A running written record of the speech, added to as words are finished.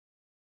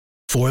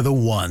For the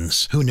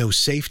ones who know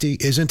safety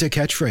isn't a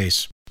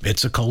catchphrase,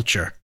 it's a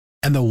culture.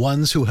 And the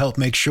ones who help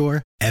make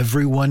sure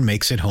everyone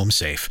makes it home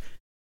safe.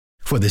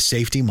 For the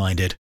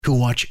safety-minded who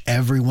watch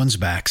everyone's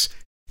backs,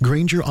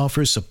 Grainger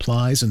offers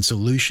supplies and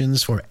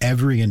solutions for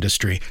every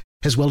industry,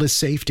 as well as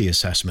safety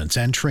assessments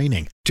and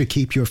training to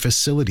keep your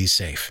facilities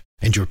safe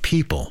and your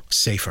people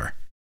safer.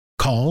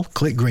 Call,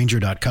 click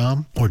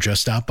Grainger.com, or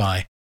just stop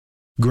by.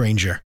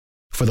 Grainger,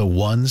 for the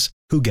ones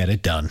who get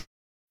it done.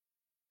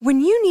 When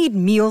you need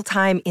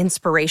mealtime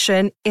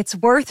inspiration, it's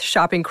worth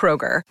shopping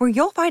Kroger, where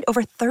you'll find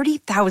over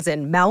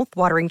 30,000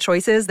 mouth-watering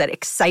choices that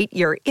excite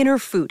your inner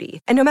foodie.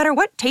 And no matter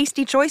what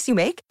tasty choice you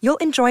make, you'll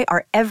enjoy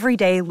our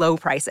everyday low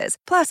prices,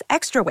 plus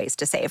extra ways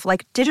to save,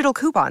 like digital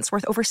coupons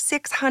worth over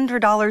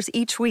 $600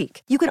 each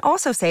week. You can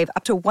also save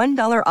up to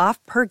 $1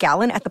 off per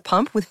gallon at the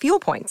pump with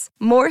fuel points.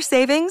 More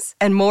savings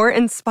and more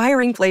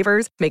inspiring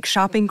flavors make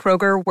shopping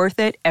Kroger worth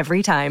it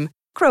every time.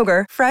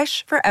 Kroger,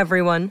 fresh for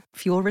everyone.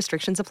 Fuel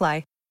restrictions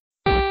apply.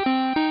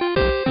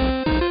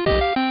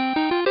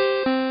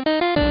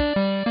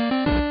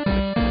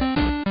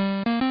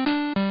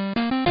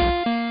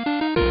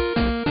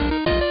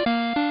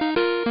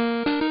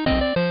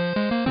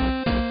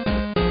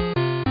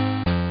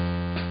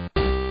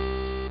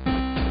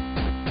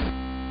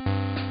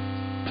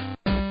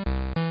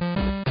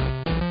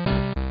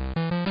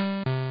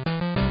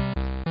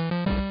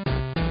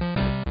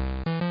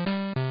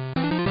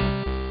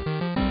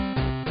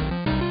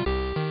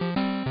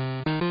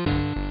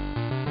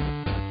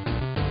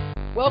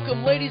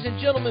 Welcome, ladies and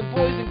gentlemen,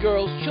 boys and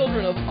girls,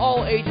 children of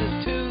all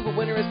ages, to the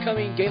Winter is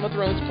Coming Game of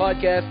Thrones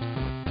podcast.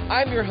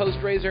 I'm your host,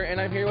 Razor, and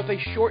I'm here with a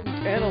shortened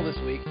panel this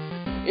week.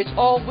 It's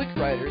all Wick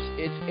Riders.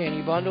 It's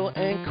Annie Bundle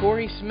and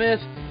Corey Smith.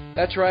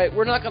 That's right,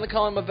 we're not going to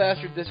call him a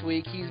bastard this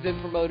week. He's been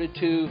promoted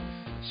to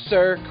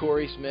Sir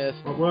Corey Smith.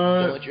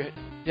 What?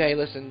 Hey,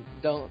 listen,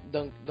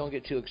 don't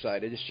get too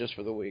excited. It's just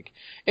for the week.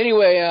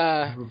 Anyway,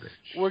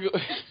 we're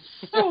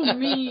so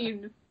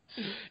mean.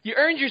 You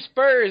earned your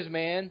spurs,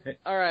 man.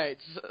 All right,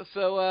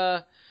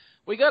 so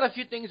we got a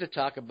few things to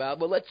talk about,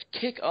 but let's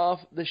kick off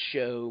the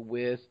show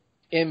with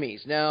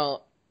Emmys.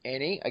 Now,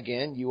 Annie,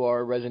 again, you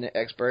are a resident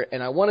expert,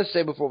 and I want to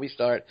say before we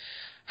start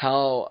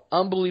how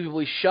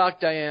unbelievably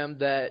shocked I am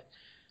that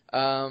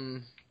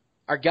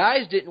our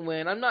guys didn't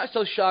win. I'm not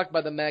so shocked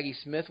by the Maggie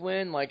Smith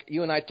win, like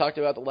you and I talked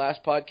about the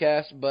last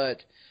podcast,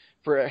 but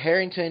for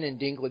Harrington and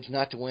Dinklage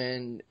not to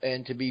win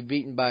and to be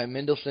beaten by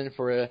Mendelsohn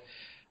for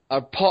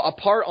a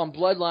part on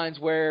Bloodlines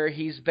where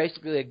he's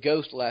basically a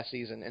ghost last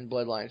season in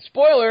Bloodlines.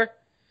 Spoiler!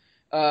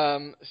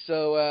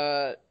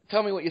 So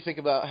tell me what you think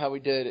about how we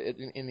did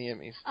in the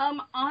Emmys.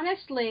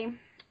 Honestly,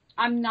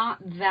 I'm not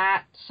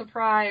that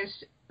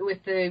surprised with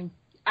the...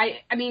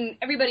 I mean,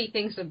 everybody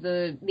thinks of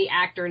the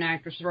actor and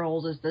actress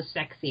roles as the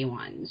sexy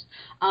ones.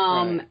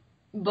 Right.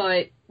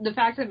 But the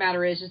fact of the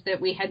matter is that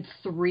we had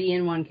 3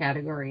 in one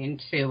category and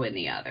 2 in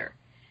the other.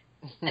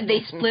 They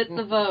split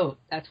the vote.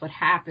 That's what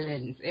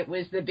happened. It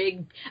was the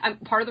big...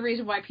 part of the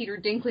reason why Peter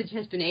Dinklage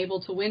has been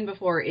able to win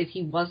before is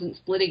he wasn't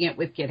splitting it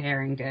with Kit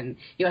Harington.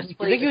 He wasn't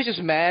You think he was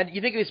just mad? You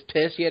think he was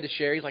pissed he had to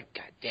share? He's like,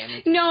 God damn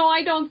it. No,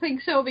 I don't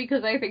think so,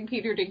 because I think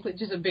Peter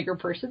Dinklage is a bigger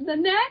person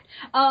than that.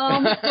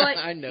 But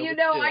I know, you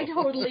know, still. I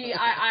totally,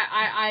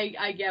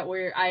 I get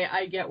where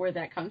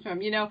that comes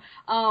from. You know,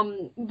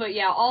 but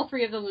yeah, all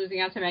 3 of them losing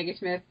out to Maggie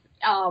Smith.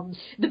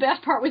 The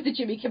best part was that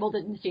Jimmy Kimmel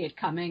didn't see it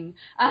coming.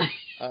 Oh,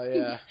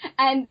 yeah.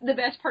 And the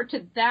best part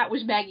to that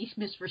was Maggie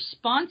Smith's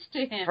response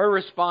to him. Her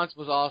response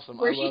was awesome.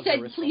 Where she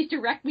said, please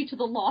direct me to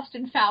the lost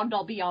and found.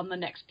 I'll be on the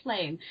next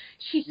plane.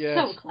 She's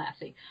so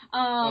classy.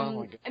 Oh,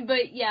 my God.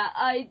 But, yeah,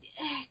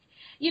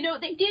 you know,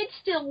 they did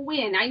still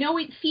win. I know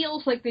it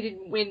feels like they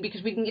didn't win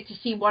because we didn't get to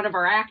see one of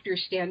our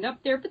actors stand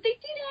up there, but they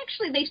did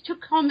actually. They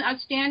took home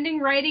outstanding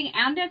writing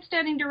and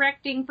outstanding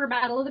directing for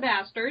Battle of the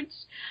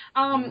Bastards.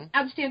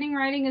 Outstanding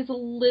writing is a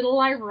little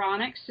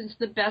ironic since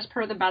the best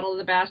part of the Battle of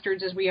the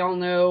Bastards, as we all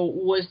know,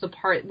 was the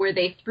part where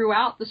they threw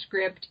out the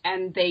script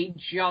and they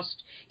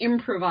just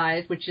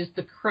improvised, which is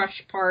the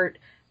crush part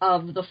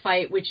of the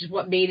fight, which is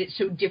what made it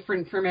so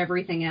different from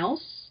everything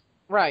else.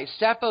 Right.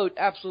 Sappo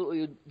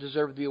absolutely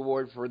deserved the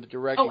award for the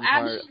directing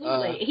part. Oh,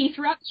 absolutely. He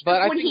threw out the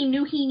script when he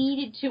knew he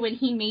needed to, and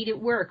he made it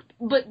work.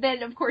 But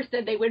then, of course,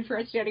 then they went for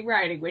outstanding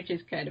writing, which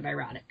is kind of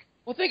ironic.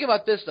 Well, think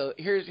about this, though.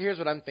 Here's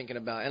what I'm thinking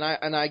about, and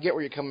I get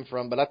where you're coming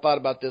from, but I thought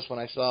about this when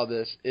I saw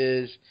this,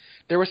 is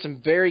there were some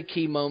very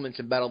key moments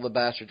in Battle of the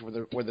Bastards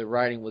where the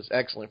writing was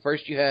excellent.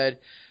 First, you had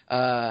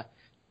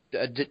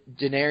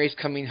Daenerys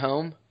coming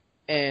home,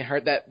 and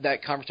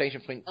that conversation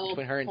between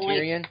her and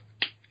Tyrion.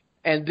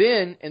 And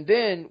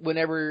then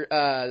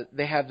whenever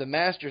they have the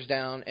Masters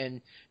down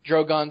and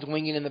Drogon's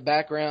winging in the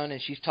background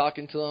and she's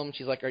talking to him,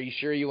 she's like, "Are you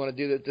sure you want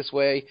to do it this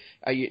way?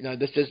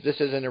 This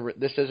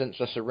isn't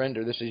a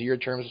surrender. This is your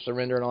terms of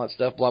surrender and all that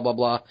stuff. Blah blah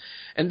blah."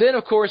 And then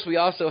of course we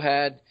also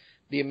had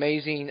the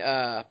amazing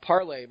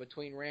parlay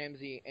between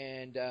Ramsay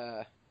and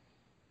the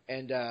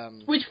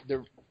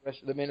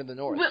rest of the men of the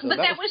North. But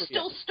that was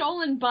still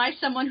stolen by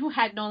someone who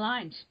had no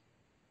lines.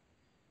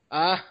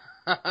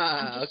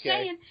 I'm just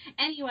saying.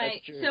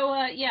 Anyway, so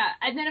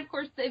and then of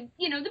course the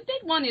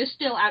big one is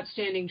still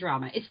Outstanding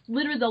Drama. It's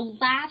literally the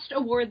last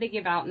award they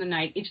give out in the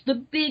night. It's the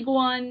big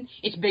one.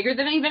 It's bigger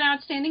than even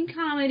Outstanding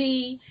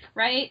Comedy,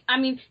 right? I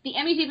mean, the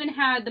Emmys even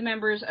had the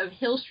members of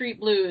Hill Street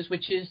Blues,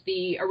 which is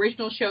the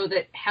original show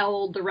that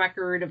held the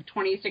record of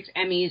 26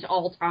 Emmys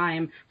all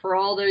time for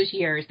all those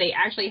years. They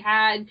actually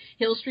had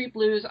Hill Street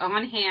Blues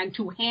on hand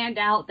to hand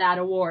out that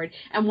award.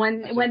 And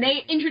when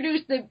they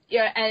introduced the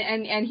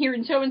and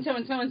hearing so and so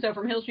and so and so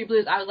from Hill Street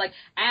Blues, I was like,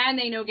 and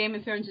they know Game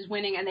of Thrones is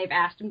winning, and they've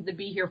asked them to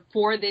be here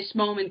for this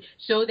moment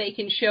so they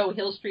can show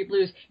Hill Street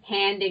Blues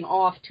handing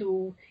off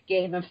to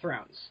Game of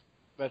Thrones.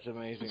 That's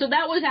amazing. So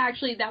that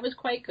was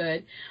quite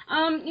good.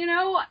 And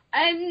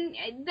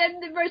then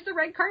there's the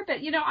red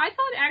carpet. I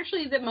thought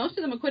actually that most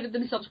of them acquitted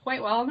themselves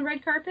quite well on the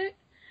red carpet.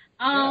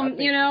 I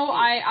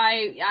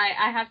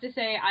have to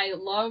say I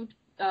loved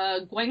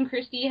Gwen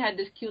Christie had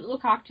this cute little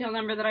cocktail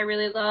number that I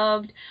really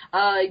loved.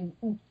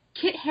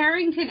 Kit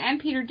Harington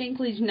and Peter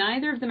Dinklage,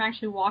 neither of them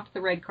actually walked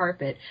the red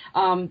carpet.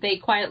 They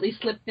quietly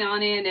slipped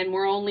on in and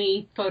were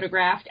only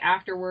photographed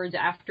afterwards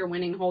after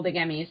winning holding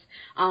Emmys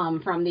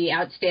from the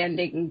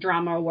Outstanding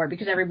Drama Award,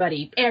 because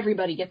everybody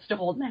gets to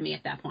hold an Emmy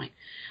at that point.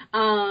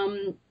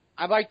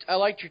 I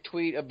liked your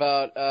tweet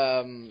about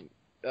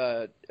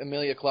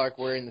Emilia Clarke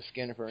wearing the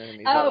skin of her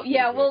enemies. Oh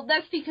yeah, well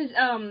that's because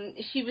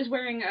she was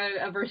wearing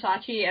a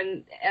Versace,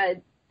 and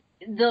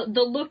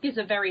the look is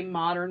a very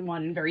modern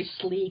one, very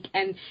sleek,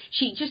 and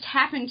she just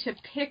happened to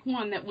pick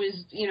one that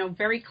was,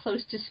 very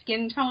close to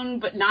skin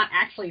tone, but not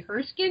actually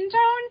her skin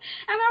tone.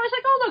 And I was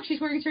like, oh look, she's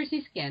wearing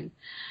Cersei's skin.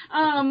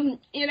 And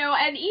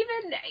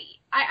even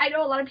I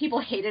know a lot of people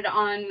hated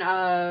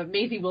on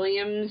Maisie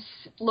Williams'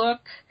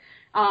 look.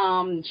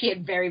 She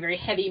had very, very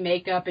heavy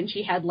makeup, and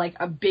she had like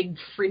a big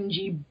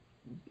fringy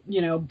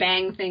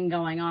bang thing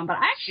going on, but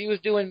she was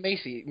doing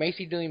Macy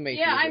doing Macy.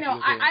 Yeah, I know.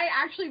 I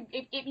actually,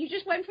 if you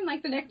just went from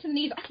like the neck to the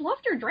knees, I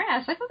loved her dress.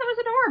 I thought that was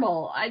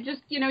adorable. I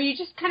just, you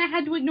just kind of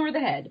had to ignore the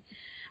head.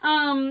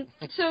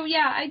 So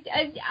yeah,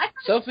 I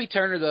Sophie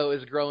Turner though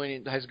has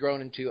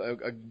grown into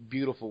a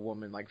beautiful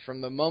woman. Like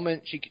from the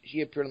moment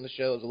she appeared on the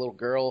show as a little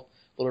girl,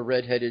 little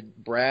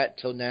redheaded brat,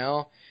 till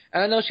now.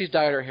 And I know she's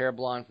dyed her hair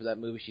blonde for that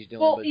movie she's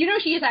doing. Well, but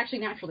she is actually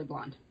naturally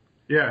blonde.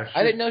 Yeah,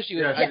 I didn't know she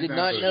was. I did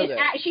not know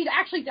that. She's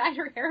actually dyed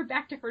her hair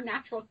back to her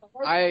natural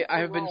color. I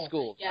have been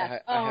schooled.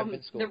 Yes. I have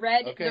been schooled.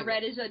 The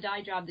red is a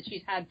dye job that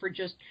she's had for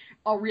just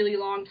a really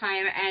long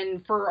time,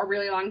 and for a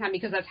really long time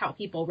because that's how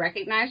people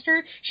recognized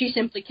her. She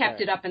simply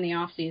kept it up in the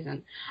off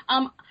season.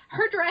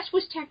 Her dress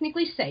was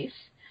technically safe.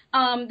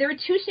 There are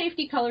two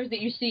safety colors that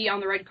you see on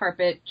the red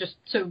carpet, just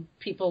so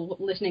people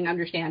listening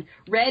understand.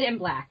 Red and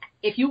black.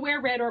 If you wear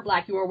red or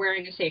black, you are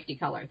wearing a safety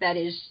color. That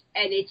is,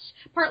 and it's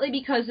partly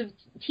because of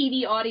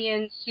TV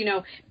audience.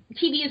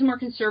 TV is a more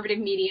conservative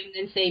medium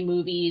than, say,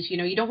 movies.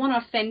 You don't want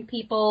to offend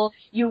people.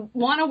 You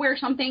want to wear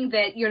something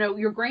that,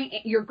 your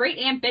great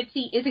Aunt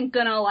Betsy isn't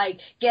going to, like,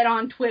 get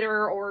on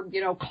Twitter or,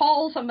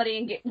 call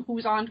somebody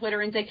who's on Twitter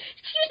and say,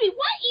 excuse me,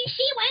 what is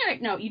she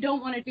wearing? No, you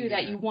don't want to do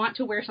that. You want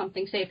to wear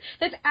something safe.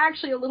 That's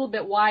actually a little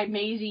bit why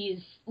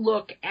Maisie's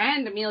look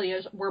and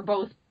Emilia's were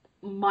both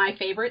my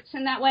favorites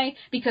in that way,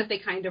 because they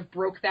kind of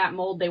broke that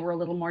mold. They were a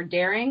little more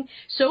daring.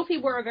 Sophie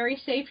wore a very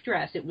safe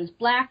dress. It was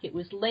black. It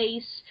was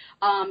lace.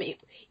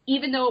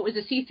 Even though it was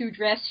a see-through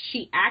dress,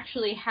 she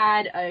actually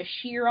had a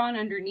sheer on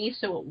underneath,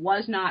 so it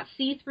was not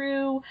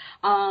see-through.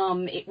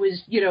 It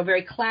was,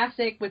 very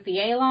classic with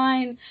the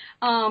A-line.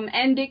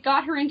 And it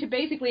got her into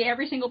basically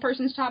every single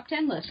person's top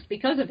 10 list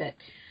because of it.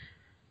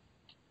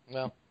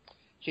 Well,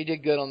 she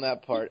did good on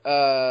that part.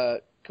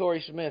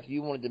 Corey Smith,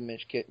 you wanted to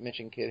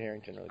mention Kit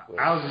Harington really quick.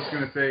 I was just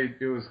going to say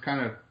it was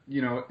kind of,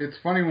 it's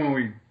funny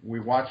when we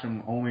watch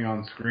him only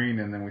on screen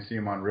and then we see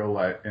him in real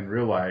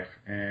life,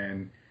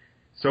 and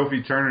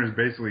Sophie Turner is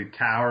basically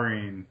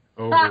towering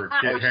over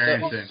Kit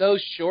Harington. So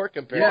short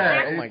compared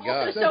to, oh my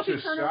God.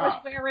 Sophie Turner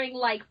was wearing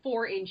like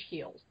 4-inch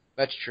heels.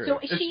 That's true. So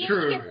she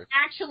is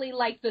actually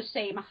like the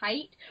same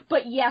height,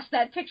 but yes,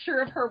 that picture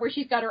of her where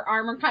she's got her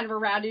arm kind of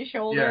around his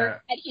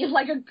shoulder, and he's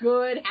like a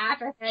good half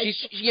a head.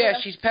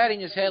 She's patting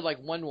his head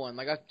like 1-1,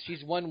 like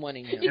she's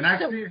 1-1ing him. And I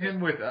see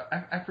him with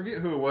I forget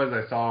who it was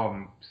I saw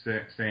him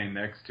saying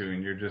next to,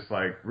 and you're just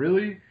like,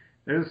 really?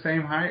 They're the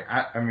same height?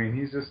 I mean,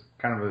 he's just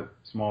kind of a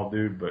small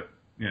dude, but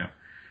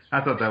I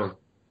thought that was.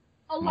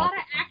 A lot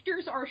of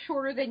actors are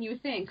shorter than you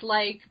think.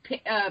 Like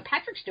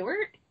Patrick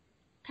Stewart.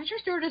 Patrick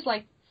Stewart is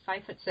like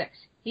 5'6".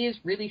 He is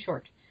really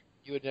short.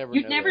 You'd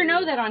never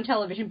know that on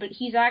television, but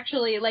he's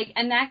actually like,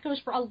 and that goes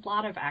for a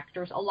lot of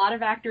actors. A lot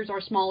of actors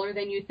are smaller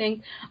than you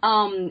think.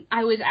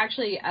 I was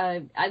actually,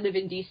 I live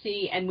in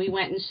D.C., and we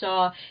went and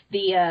saw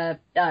the,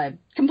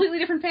 completely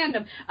different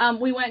fandom.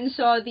 We went and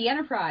saw The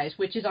Enterprise,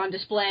 which is on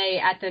display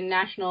at the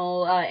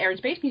National Air and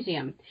Space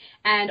Museum.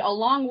 And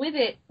along with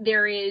it,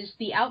 there is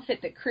the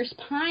outfit that Chris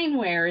Pine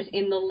wears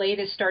in the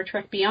latest Star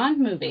Trek Beyond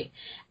movie.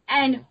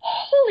 And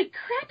holy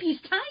crap, he's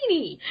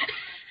tiny!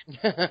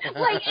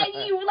 Like,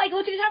 and you like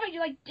look at his outfit,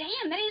 you're like,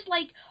 damn, that is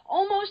like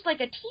almost like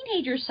a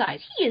teenager's size.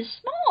 He is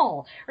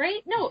small,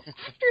 right? No,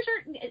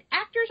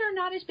 actors are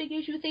not as big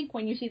as you think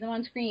when you see them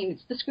on screen.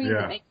 It's the screen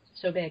that makes it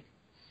so big.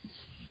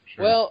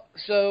 Sure. Well,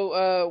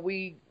 so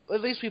we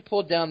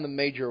pulled down the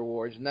major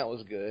awards, and that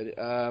was good.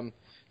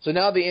 So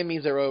now the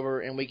Emmys are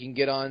over, and we can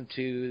get on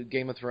to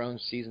Game of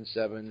Thrones Season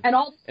 7. And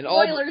all the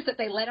spoilers that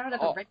they let out of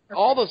the red carpet.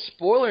 All the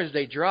spoilers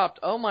they dropped.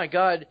 Oh, my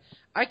God.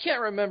 I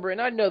can't remember,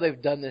 and I know they've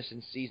done this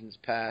in seasons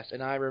past,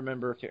 and I can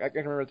remember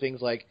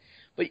things like,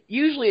 but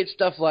usually it's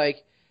stuff like,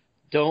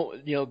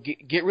 don't,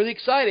 get really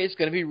excited. It's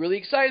going to be really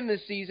exciting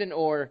this season,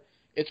 or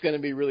it's going to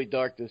be really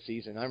dark this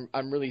season.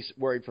 I'm really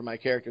worried for my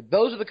character.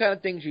 Those are the kind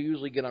of things you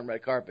usually get on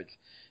red carpets.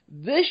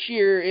 This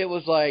year, it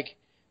was like,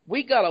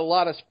 we got a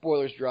lot of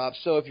spoilers dropped,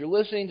 so if you're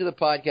listening to the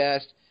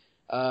podcast,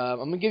 I'm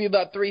going to give you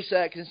about 3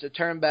 seconds to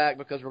turn back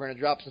because we're going to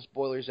drop some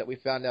spoilers that we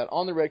found out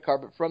on the red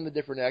carpet from the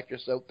different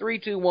actors. So 3,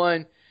 2,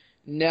 1,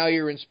 now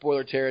you're in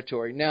spoiler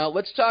territory. Now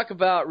let's talk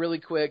about really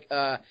quick,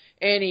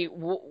 Annie,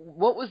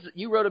 what was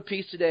you wrote a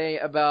piece today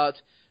about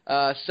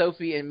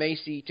Sophie and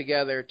Macy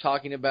together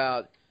talking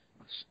about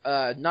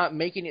not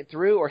making it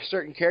through, or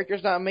certain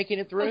characters not making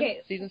it through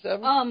season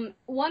 7?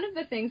 One of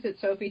the things that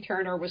Sophie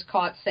Turner was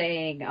caught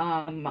saying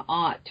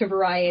to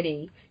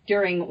Variety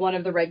during one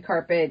of the red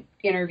carpet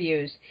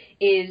interviews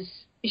is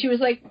she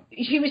was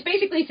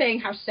basically saying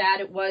how sad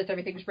it was,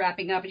 everything was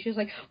wrapping up, and she was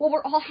like, well,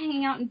 we're all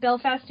hanging out in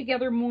Belfast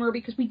together more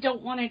because we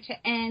don't want it to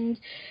end.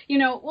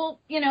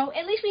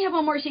 At least we have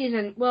one more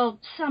season. Well,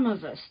 some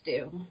of us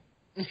do.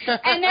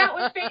 And that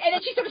was, and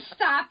then she sort of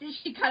stopped and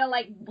she kind of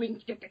like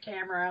winked at the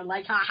camera and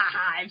like, ha ha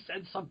ha, I've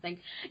said something.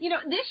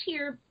 This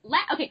year,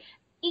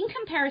 in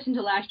comparison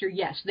to last year,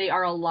 yes, they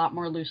are a lot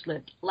more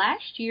loose-lipped.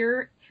 Last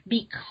year,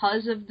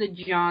 because of the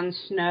Jon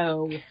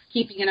Snow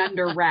keeping it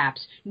under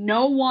wraps,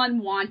 no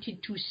one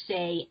wanted to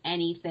say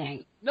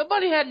anything.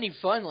 Nobody had any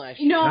fun last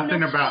year.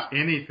 Nothing about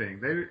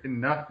anything.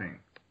 Nothing.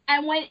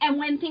 And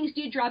when things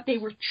did drop, they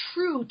were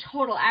true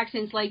total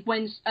accidents. Like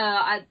when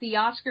at the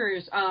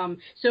Oscars,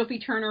 Sophie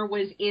Turner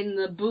was in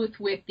the booth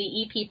with the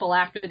E-People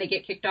after they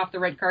get kicked off the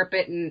red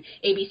carpet, and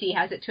ABC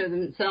has it to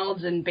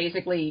themselves, and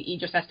basically he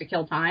just has to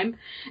kill time.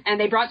 And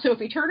they brought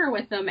Sophie Turner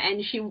with them,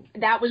 and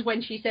that was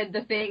when she said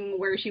the thing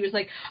where she was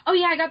like, "Oh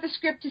yeah, I got the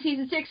script to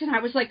season 6," and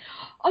I was like,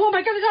 "Oh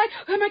my God,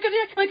 oh my God,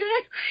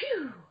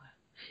 phew."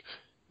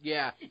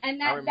 Yeah,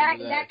 and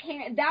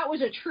that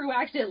was a true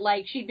accident,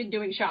 like she'd been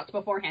doing shots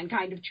beforehand,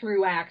 kind of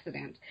true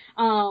accident.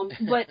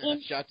 But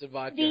shots of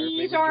vodka.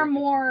 These are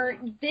more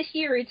this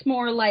year. It's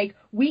more like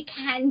we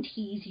can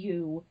tease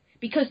you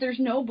because there's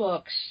no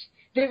books,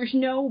 there's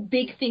no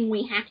big thing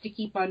we have to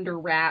keep under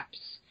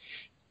wraps.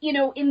 In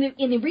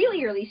the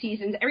really early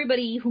seasons,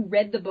 everybody who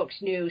read the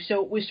books knew,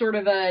 so it was sort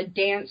of a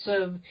dance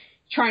of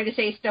trying to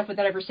say stuff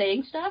without ever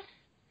saying stuff.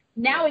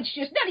 Now it's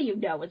just none of you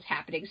know what's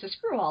happening, so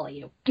screw all of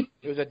you.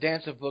 It was a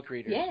dance of book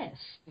readers. Yes.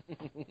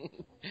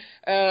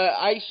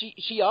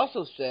 She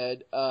also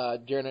said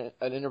during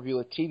an interview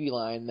with TV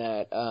Line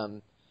that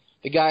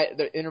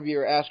the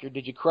interviewer asked her,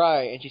 "Did you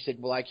cry?" And she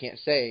said, "Well, I can't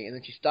say." And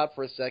then she stopped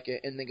for a second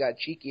and then got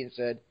cheeky and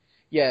said,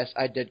 "Yes,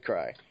 I did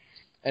cry."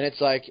 And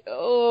it's like,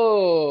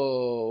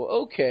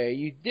 oh, okay,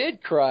 you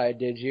did cry,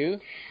 did you?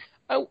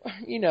 And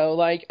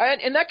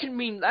that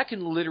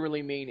can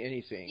literally mean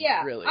anything.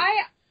 Yeah, really.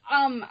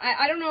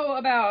 I don't know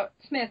about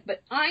Smith,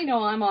 but I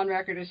know I'm on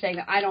record as saying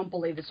that I don't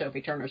believe that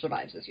Sophie Turner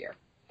survives this year.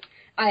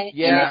 I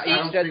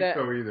don't think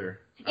so either.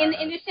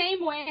 In the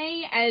same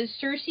way as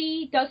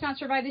Cersei does not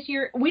survive this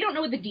year, we don't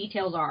know what the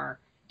details are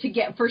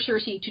for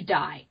Cersei to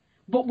die,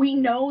 but we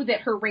know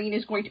that her reign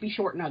is going to be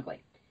short and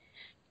ugly.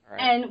 Right.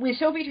 And with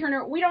Sophie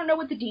Turner, we don't know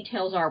what the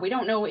details are. We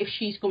don't know if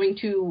she's going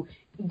to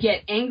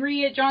get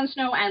angry at Jon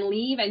Snow and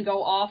leave and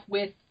go off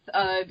with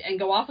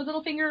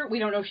Littlefinger. We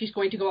don't know if she's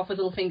going to go off with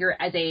Littlefinger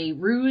as a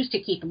ruse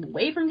to keep him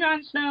away from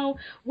Jon Snow.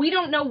 We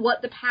don't know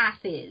what the path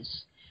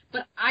is.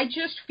 But I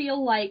just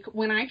feel like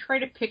when I try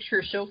to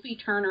picture Sophie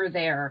Turner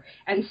there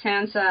and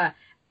Sansa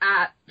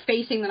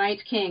facing the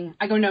Night's King,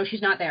 I go, no,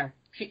 she's not there.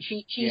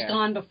 She's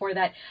gone before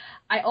that.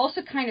 I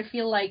also kind of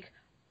feel like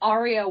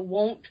Arya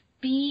won't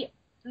be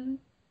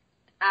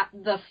at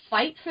the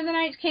fight for the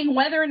Night's King,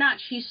 whether or not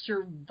she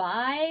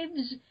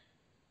survives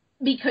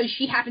because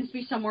she happens to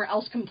be somewhere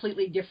else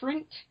completely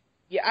different.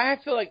 Yeah, I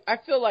feel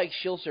like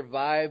she'll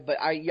survive, but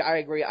I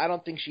agree. I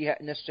don't think she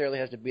necessarily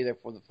has to be there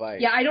for the fight.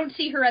 Yeah, I don't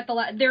see her at the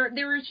last. There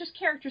are just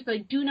characters that I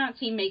do not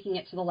see making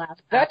it to the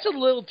last. That's a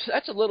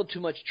little too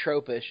much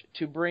tropish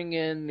to bring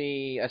in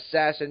the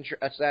assassin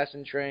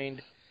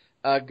trained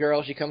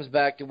girl. She comes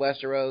back to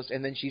Westeros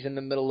and then she's in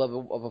the middle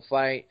of a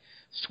fight,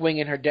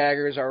 swinging her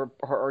daggers or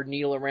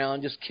needle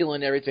around, just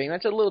killing everything.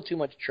 That's a little too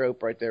much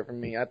trope right there for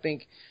me. I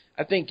think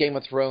Game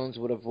of Thrones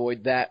would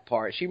avoid that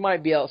part. She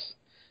might be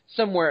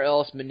somewhere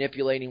else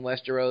manipulating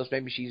Westeros.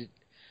 Maybe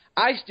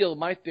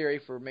my theory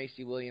for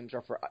Macy Williams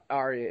or for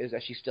Arya is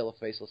that she's still a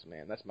faceless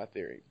man. That's my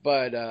theory.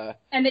 But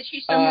and that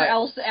she's somewhere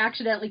else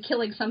accidentally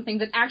killing something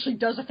that actually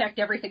does affect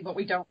everything, but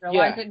we don't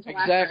realize it until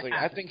exactly.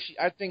 after it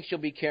I think she'll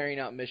be carrying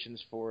out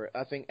missions for it.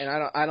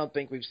 I don't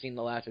think we've seen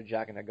the last of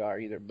Jack and Hagar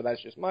either. But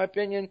that's just my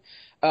opinion.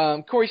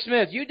 Corey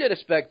Smith, you did a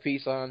spec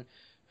piece on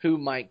who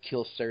might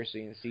kill Cersei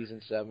in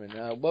season 7.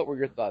 What were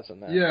your thoughts on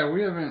that? Yeah,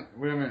 we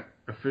haven't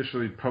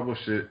officially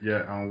published it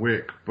yet on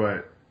Wick,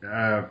 but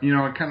I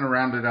kind of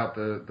rounded out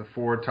the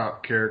 4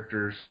 top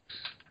characters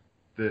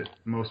that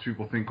most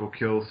people think will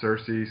kill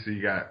Cersei. So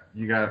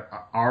you got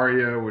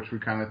Arya, which we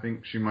kind of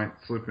think she might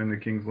slip into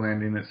King's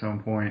Landing at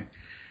some point.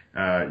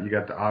 You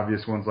got the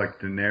obvious ones like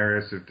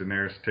Daenerys, if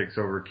Daenerys takes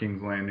over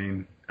King's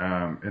Landing,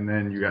 and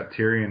then you got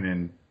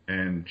Tyrion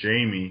and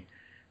Jaime.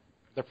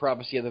 The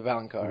prophecy of the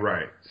Valonqar.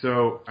 Right.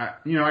 So, I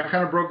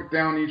kind of broke it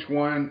down each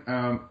one.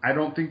 I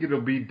don't think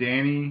it'll be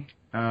Dany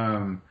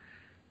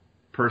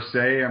per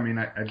se. I mean,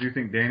 I do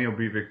think Dany will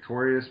be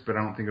victorious, but I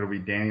don't think it'll be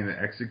Dany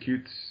that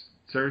executes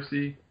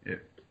Cersei.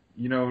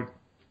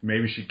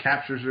 Maybe she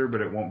captures her,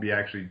 but it won't be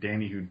actually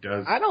Dany who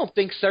does. I don't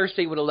think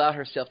Cersei would allow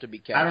herself to be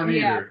captured. I don't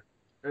either.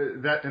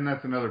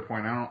 That's another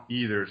point. I don't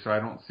either, so I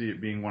don't see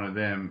it being one of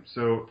them.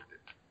 So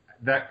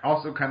that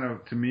also kind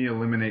of, to me,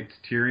 eliminates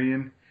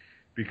Tyrion,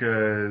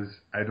 because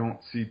I don't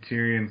see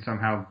Tyrion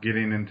somehow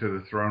getting into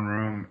the throne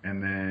room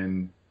and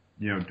then,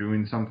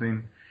 doing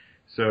something.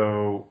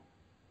 So,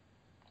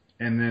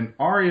 and then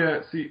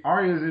Arya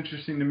is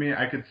interesting to me.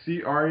 I could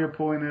see Arya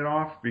pulling it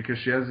off because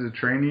she has the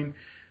training,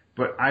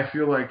 but I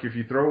feel like if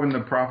you throw in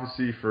the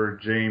prophecy for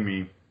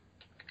Jaime,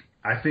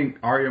 I think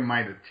Arya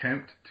might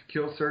attempt to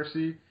kill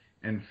Cersei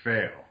and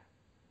fail.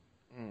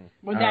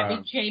 Would that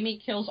be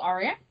Jaime kills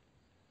Arya?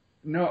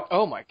 No.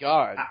 Oh my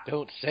God!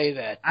 Don't say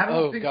that. I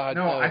don't think. God,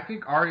 no, I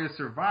think Arya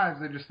survives.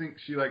 I just think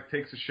she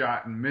takes a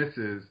shot and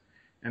misses,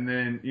 and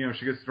then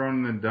she gets thrown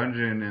in the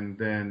dungeon, and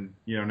then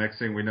next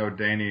thing we know,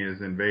 Dany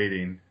is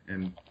invading,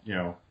 and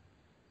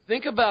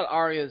Think about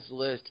Arya's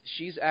list.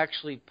 She's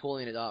actually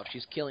pulling it off.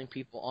 She's killing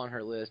people on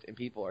her list, and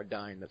people are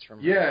dying. That's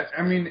from her list.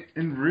 I mean,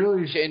 and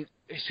really,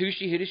 who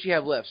does she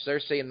have left?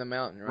 Cersei in the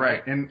Mountain, right?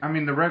 Right, and I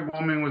mean, the Red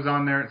Woman was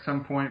on there at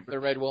some point. But the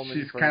Red Woman.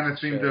 She's kind of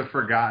seemed to have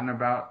forgotten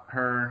about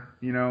her.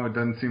 It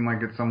doesn't seem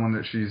like it's someone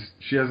that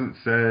she hasn't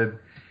said.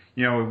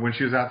 When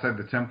she was outside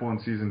the temple in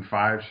season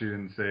 5, she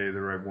didn't say the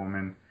Red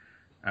Woman.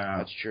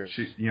 That's true.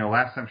 She,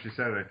 last time she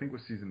said it, I think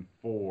was season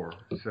 4.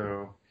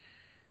 So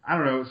I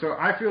don't know. So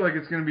I feel like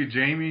it's going to be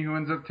Jaime who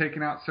ends up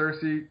taking out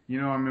Cersei. We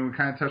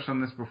kind of touched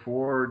on this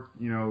before.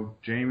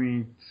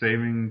 Jaime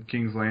saving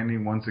King's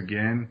Landing once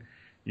again.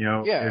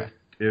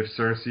 If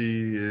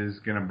Cersei is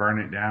going to burn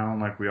it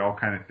down like we all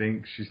kind of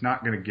think, she's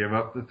not going to give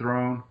up the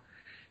throne.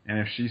 And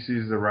if she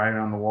sees the writing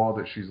on the wall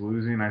that she's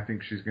losing, I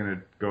think she's going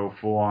to go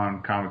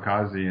full-on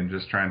kamikaze and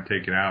just try and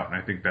take it out. And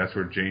I think that's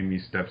where Jaime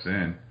steps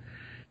in.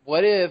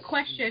 What if...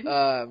 Question.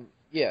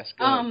 Yes,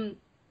 go ahead.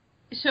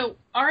 So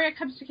Arya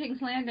comes to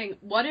King's Landing.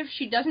 What if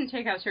she doesn't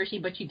take out Cersei,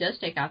 but she does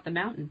take out the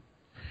Mountain?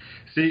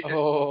 See,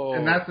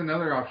 and that's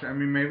another option. I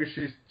mean, maybe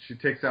she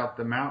takes out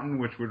the Mountain,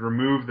 which would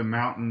remove the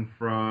Mountain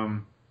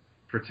from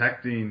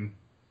protecting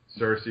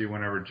Cersei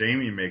whenever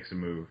Jaime makes a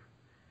move.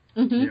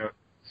 Mm-hmm.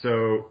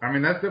 So, I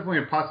mean, that's definitely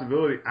a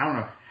possibility. I don't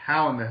know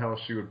how in the hell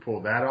she would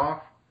pull that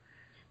off.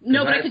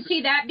 No, but I could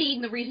see that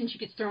being the reason she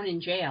gets thrown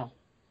in jail.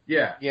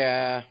 Yeah.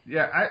 Yeah.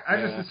 Yeah, I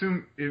just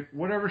assume if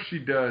whatever she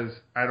does,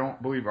 I don't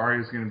believe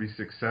Arya's going to be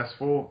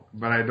successful,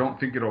 but I don't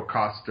think it'll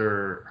cost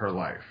her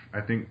life.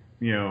 I think,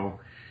 Cersei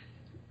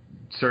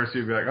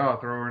would be like, oh,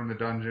 throw her in the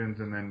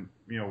dungeons, and then,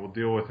 we'll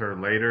deal with her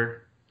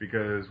later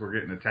because we're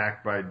getting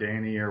attacked by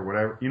Dany or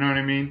whatever. You know what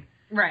I mean?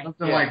 Right.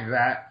 Something like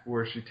that,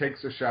 where she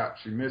takes a shot,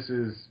 she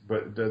misses,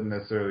 but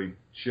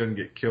she doesn't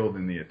get killed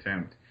in the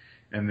attempt.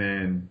 And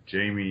then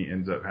Jaime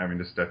ends up having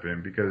to step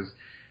in because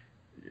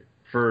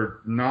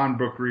for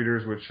non-book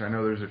readers, which I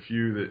know there's a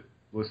few that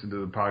listen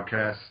to the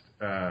podcast,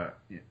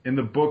 in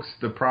the books,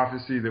 the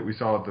prophecy that we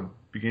saw at the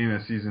beginning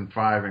of season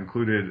 5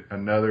 included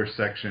another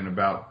section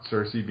about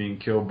Cersei being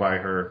killed by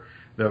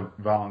the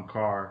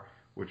Valonqar,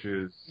 which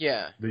is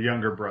the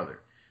younger brother.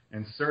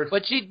 And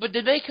Cersei, but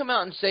did they come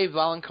out and say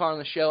Valonqar on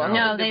the show?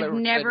 No, they've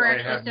never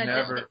actually said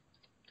that.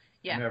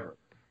 Yeah. Never.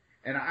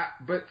 And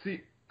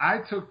I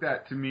took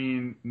that to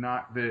mean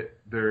not that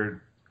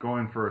they're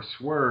going for a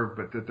swerve,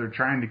 but that they're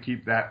trying to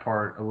keep that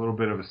part a little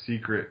bit of a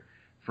secret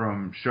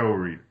from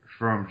show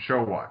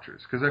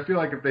watchers. Because I feel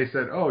like if they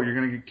said, "Oh, you're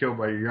going to get killed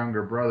by your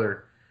younger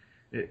brother,"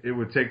 it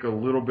would take a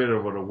little bit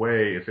of it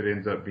away if it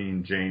ends up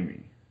being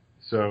Jaime.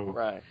 So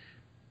right.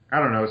 I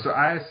don't know. So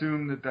I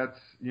assume that's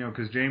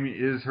because Jaime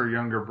is her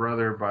younger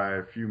brother by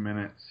a few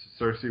minutes.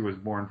 Cersei was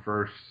born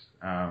first,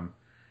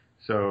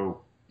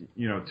 so.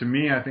 To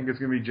me, I think it's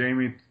going to be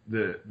Jaime.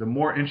 The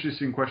more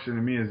interesting question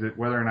to me is that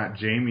whether or not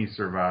Jaime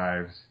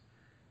survives.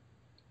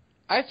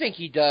 I think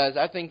he does.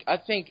 I think,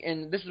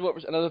 and this is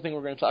another thing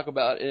we're going to talk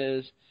about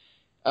is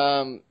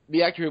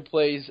the actor who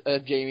plays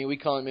Jaime. We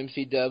call him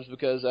MC Dubs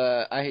because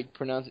I hate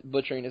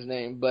butchering his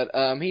name. But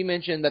he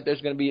mentioned that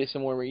there's going to be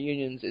some more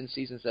reunions in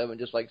season 7,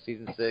 just like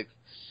season 6.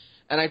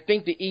 And I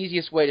think the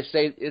easiest way to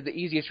say the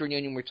easiest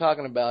reunion we're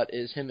talking about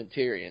is him and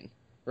Tyrion,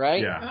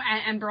 right? Yeah.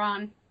 And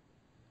Bronn.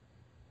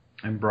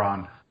 And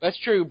Bronn. That's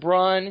true.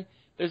 Bronn.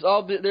 There's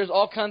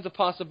all kinds of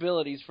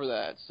possibilities for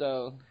that.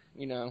 So,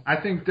 you know. I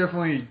think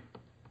definitely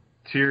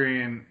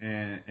Tyrion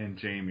and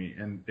Jaime,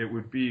 and it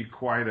would be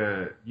quite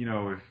a, you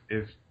know,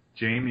 if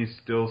Jaime's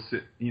still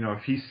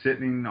if he's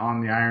sitting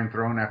on the Iron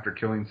Throne after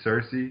killing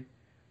Cersei,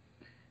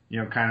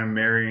 you know, kind of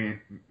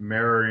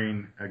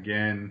mirroring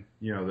again,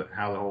 you know,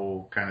 how the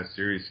whole kind of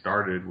series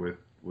started with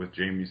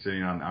Jaime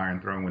sitting on the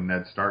Iron Throne when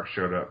Ned Stark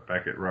showed up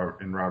back in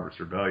Robert's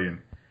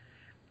Rebellion.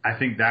 I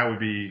think that would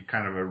be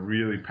kind of a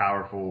really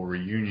powerful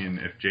reunion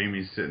if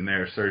Jaime's sitting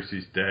there,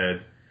 Cersei's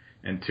dead,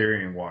 and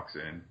Tyrion walks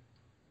in.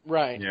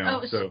 Right. You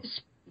know,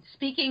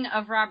 Speaking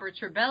of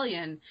Robert's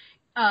Rebellion,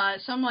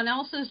 someone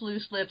else's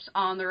loose lips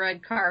on the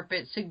red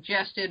carpet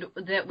suggested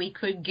that we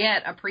could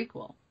get a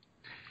prequel.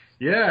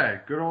 Yeah,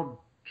 good old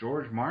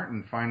George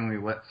Martin finally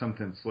let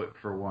something slip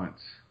for once.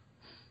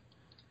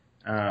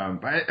 But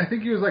I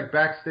think he was like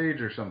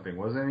backstage or something,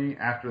 wasn't he?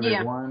 After they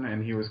won,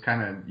 and he was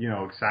kind of, you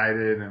know,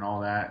 excited and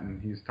all that,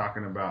 and he's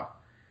talking about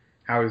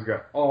how he's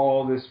got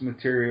all this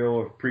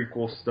material of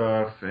prequel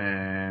stuff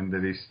and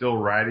that he's still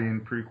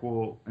writing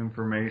prequel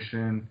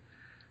information,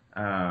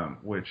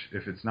 which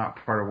if it's not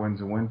part of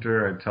Winds of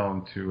Winter, I'd tell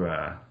him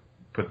to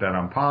put that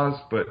on pause.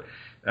 But,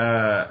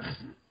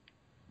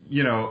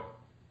 you know,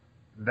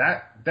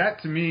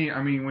 that to me,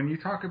 I mean, when you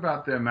talk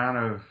about the amount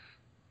of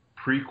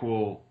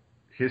prequel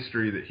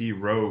history that he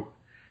wrote,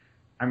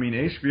 I mean,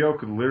 HBO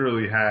could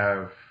literally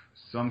have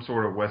some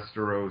sort of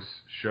Westeros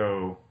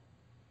show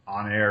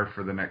on air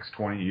for the next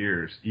 20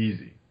 years,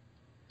 easy.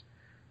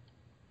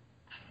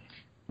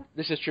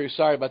 This is true.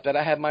 Sorry about that.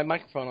 I had my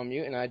microphone on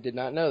mute, and I did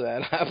not know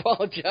that. I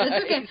apologize.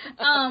 That's okay.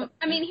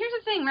 I mean, here's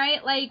the thing,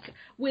 right? Like,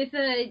 with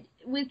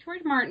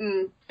George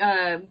Martin,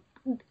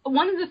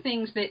 one of the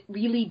things that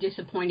really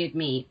disappointed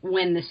me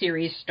when the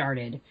series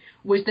started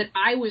was that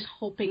I was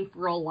hoping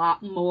for a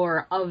lot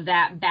more of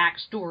that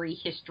backstory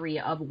history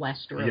of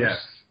Westeros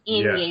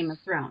in Game of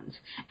Thrones.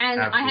 And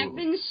Absolutely. I have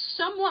been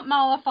somewhat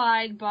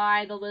mollified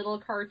by the little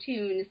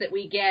cartoons that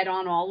we get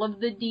on all of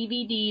the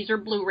DVDs or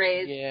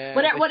Blu-rays. Yeah,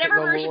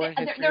 whatever version.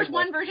 There's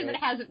one version that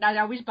has it. I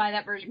always buy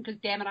that version because,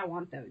 damn it, I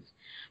want those.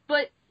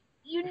 But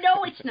you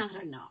know it's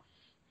not enough.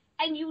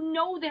 And you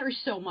know there's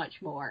so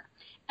much more.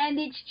 And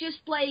it's just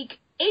like,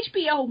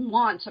 HBO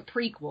wants a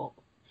prequel.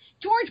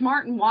 George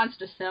Martin wants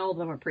to sell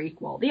them a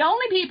prequel. The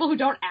only people who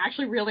don't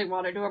actually really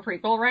want to do a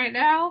prequel right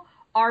now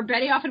are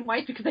Benioff and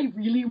Weiss because they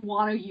really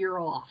want a year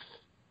off.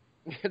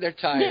 They're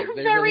tired.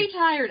 They're very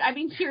tired. I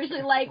mean,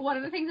 seriously, like, one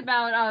of the things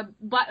about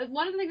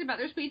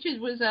their speeches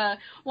was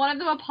one of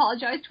them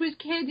apologized to his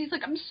kids. He's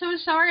like, "I'm so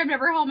sorry, I'm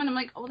never home," and I'm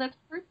like, "Oh, that's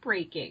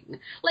heartbreaking."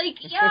 Like,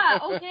 yeah,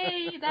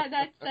 okay,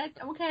 that's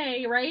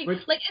okay, right? Like,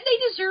 and they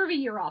deserve a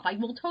year off. I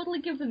will totally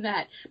give them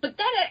that. But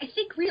that, I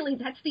think, really,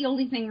 that's the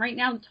only thing right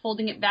now that's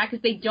holding it back,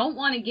 is they don't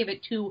want to give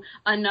it to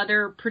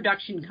another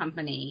production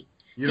company.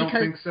 You don't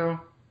think so?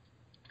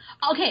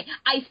 Okay,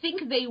 I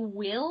think they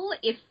will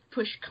if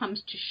push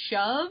comes to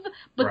shove,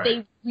 but Right.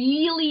 they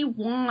really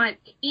want,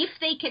 if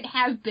they could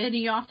have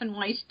Benioff and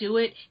Weiss do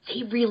it,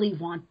 they really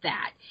want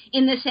that.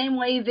 In the same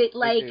way that,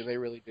 like, They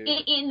really do.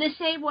 in the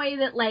same way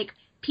that, like,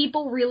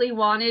 people really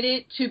wanted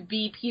it to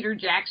be Peter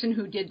Jackson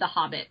who did The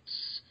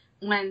Hobbits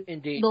when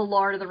Indeed. The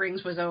Lord of the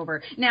Rings was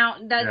over. Now,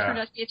 that turned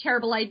out to be a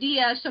terrible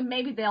idea, so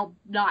maybe they'll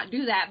not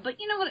do that, but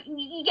you know what,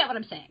 you get what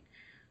I'm saying.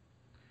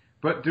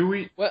 But do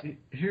we?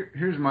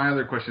 Here's my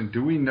other question: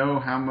 do we know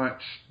how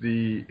much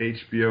the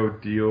HBO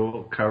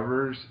deal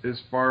covers as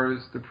far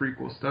as the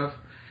prequel stuff?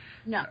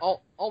 No.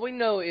 All we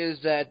know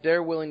is that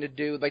they're willing to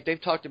do, like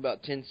they've talked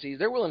about 10 seasons.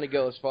 They're willing to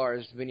go as far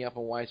as Benioff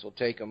and Weiss will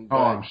take them. But,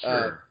 I'm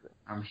sure.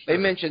 They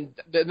mentioned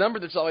the number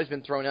that's always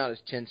been thrown out is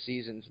 10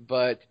 seasons,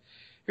 but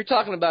you're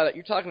talking about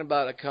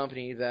a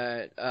company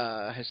that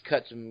has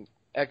cut some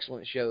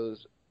excellent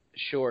shows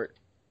short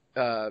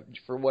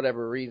for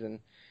whatever reason.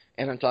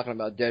 And I'm talking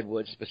about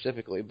Deadwood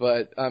specifically.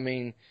 But, I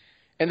mean,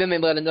 and then they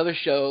let another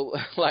show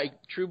like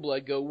True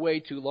Blood go way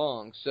too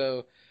long.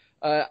 So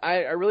I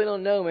really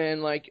don't know,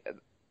 man. Like,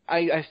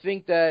 I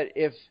think that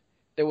if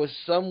there was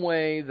some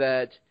way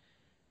that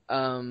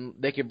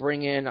they could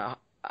bring in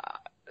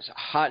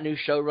hot new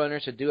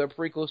showrunners to do a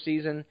prequel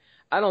season,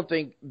 I don't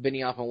think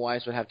Benioff and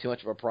Weiss would have too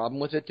much of a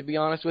problem with it, to be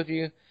honest with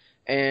you.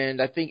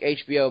 And I think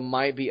HBO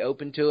might be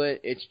open to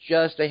it. It's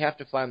just they have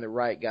to find the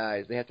right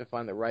guys. They have to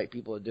find the right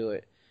people to do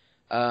it.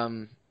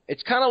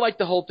 It's kind of like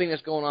the whole thing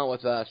that's going on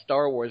with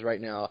Star Wars right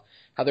now,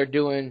 how they're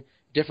doing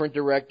different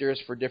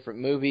directors for different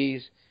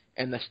movies,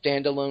 and the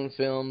standalone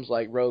films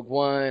like Rogue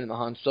One and the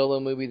Han Solo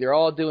movie, they're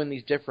all doing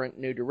these different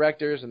new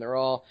directors, and they're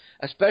all,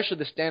 especially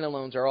the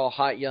standalones, are all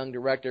hot young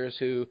directors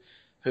who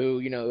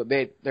you know,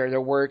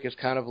 their work is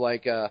kind of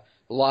like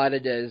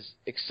lauded as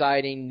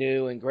exciting,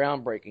 new, and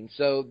groundbreaking.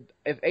 So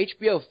if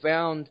HBO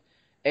found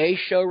a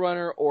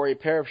showrunner or a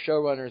pair of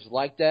showrunners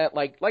like that,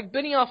 like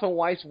Benioff and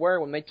Weiss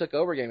were when they took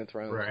over Game of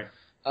Thrones, Right.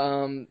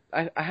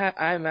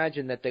 I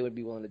imagine that they would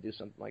be willing to do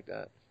something like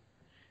that.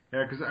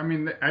 Yeah, because I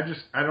mean, I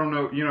don't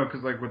know,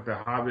 because like with the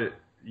Hobbit,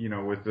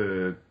 with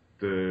the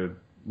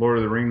Lord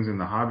of the Rings and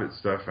the Hobbit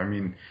stuff, I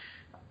mean,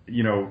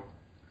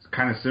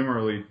 kind of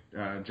similarly,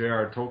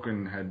 J.R.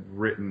 Tolkien had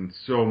written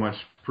so much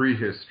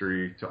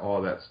prehistory to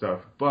all that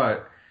stuff,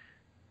 but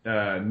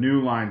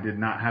New Line did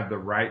not have the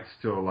rights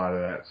to a lot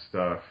of that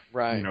stuff.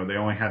 Right. They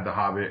only had the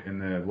Hobbit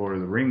and the Lord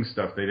of the Rings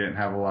stuff. They didn't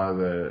have a lot of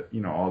the,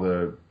 all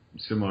the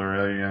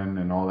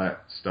Silmarillion and all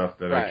that stuff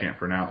that I can't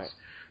pronounce. Right.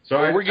 So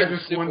we're getting I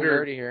just super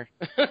wonder. nerdy here.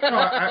 No,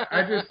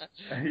 I just.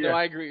 Yeah. No,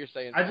 I agree what you're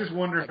saying. I just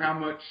wonder how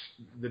much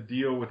the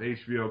deal with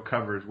HBO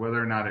covers,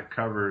 whether or not it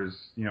covers,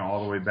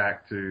 all the way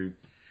back to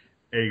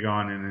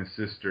Aegon and his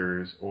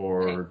sisters,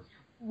 or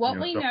what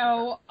we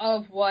know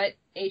of what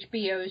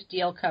HBO's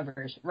deal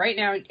covers right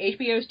now.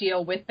 HBO's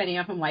deal with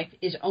Benioff and Wife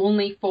is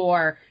only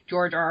for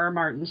George R.R.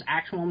 Martin's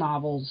actual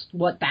novels.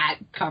 What that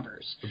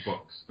covers. The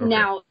books. Okay.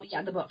 Now,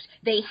 the books.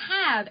 They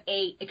have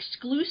a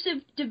exclusive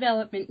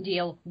development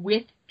deal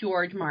with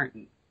George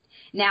Martin.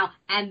 Now,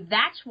 and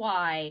that's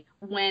why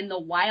when the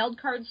Wild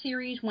Card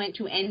series went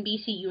to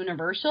NBC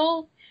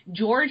Universal,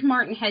 George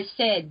Martin has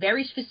said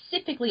very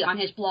specifically on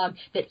his blog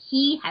that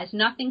he has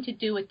nothing to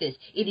do with this.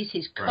 It is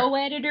his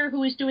co-editor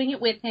who is doing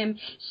it with him.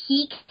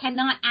 He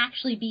cannot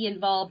actually be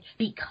involved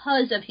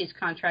because of his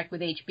contract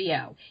with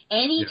HBO.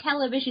 Any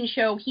television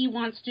show he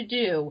wants to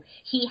do,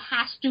 he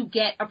has to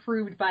get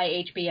approved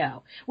by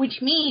HBO,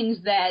 which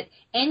means that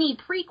any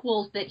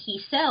prequels that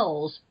he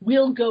sells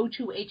will go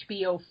to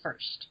HBO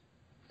first.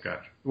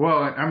 Gotcha.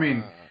 Well, I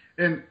mean...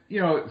 And,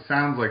 it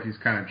sounds like he's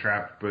kind of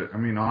trapped, but, I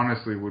mean,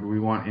 honestly, would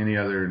we want any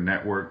other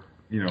network,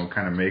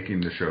 kind of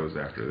making the shows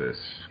after this?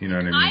 You know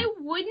what I mean? I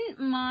wouldn't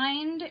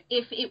mind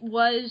if it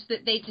was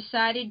that they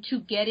decided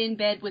to get in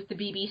bed with the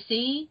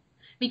BBC,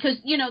 because,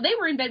 they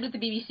were in bed with the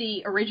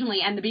BBC originally,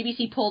 and the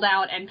BBC pulled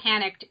out and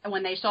panicked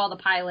when they saw the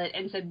pilot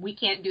and said, we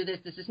can't do this,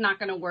 this is not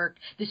going to work,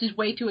 this is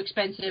way too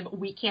expensive,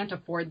 we can't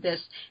afford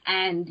this,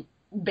 and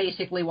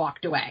basically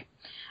walked away.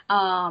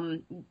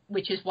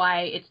 Which is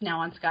why it's now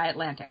on Sky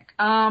Atlantic,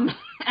 and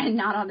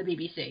not on the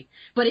BBC.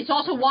 But it's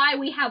also why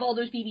we have all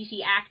those BBC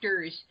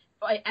actors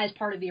as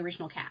part of the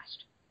original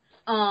cast.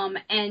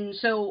 And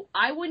so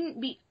I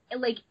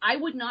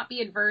would not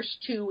be adverse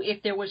to,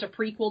 if there was a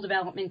prequel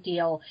development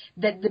deal,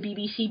 that the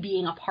BBC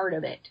being a part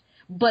of it.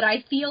 But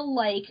I feel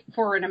like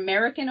for an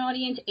American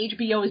audience,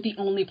 HBO is the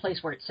only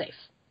place where it's safe.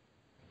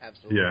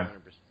 Absolutely. Yeah.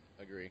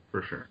 100% agree.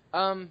 For sure.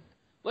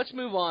 Let's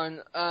move on.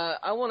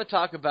 I want to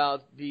talk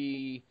about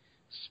the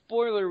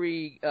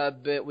spoilery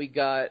bit we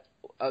got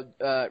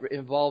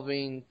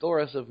involving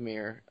Thoros of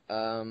Myr,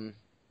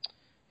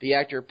 the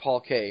actor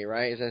Paul Kaye,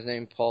 right? Is that his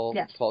name? Paul?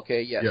 Yes. Paul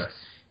Kaye? Yes.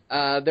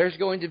 There's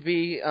going to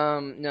be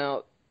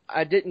now.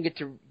 I didn't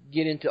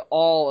get into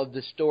all of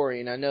the story,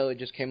 and I know it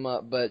just came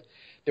up, but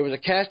there was a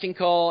casting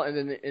call, and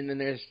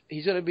then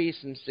he's going to be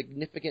some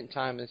significant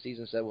time in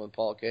season 7 with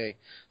Paul Kaye.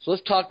 So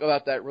let's talk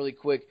about that really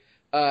quick.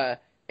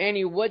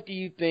 Annie, what do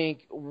you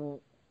think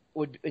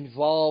would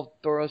involve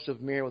Thoros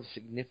of Myr with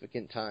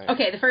significant time?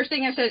 Okay, the first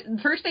thing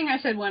I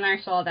said when I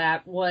saw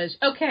that was,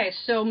 okay,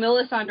 so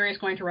Melisandre is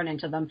going to run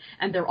into them,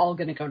 and they're all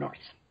going to go north.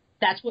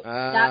 That's what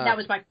that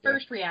was my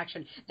first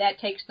reaction. That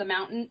takes the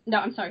mountain. No,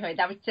 I'm sorry.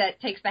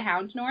 That takes the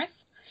Hound north.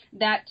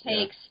 That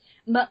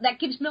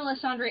gives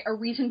Melisandre a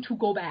reason to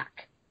go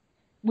back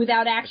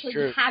without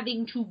actually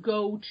having to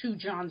go to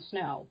Jon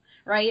Snow,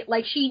 right?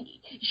 Like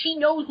she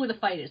knows where the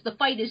fight is. The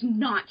fight is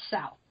not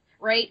south.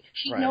 Right?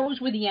 She knows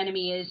where the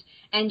enemy is,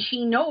 and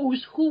she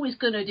knows who is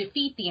going to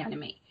defeat the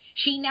enemy.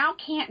 She now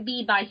can't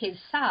be by his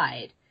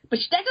side, but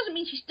that doesn't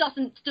mean she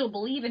doesn't still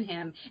believe in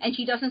him, and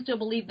she doesn't still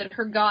believe that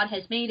her God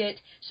has made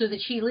it so that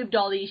she lived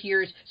all these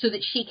years so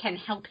that she can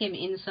help him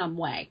in some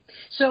way.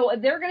 So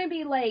they're going to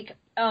be like,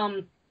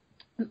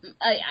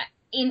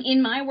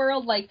 in my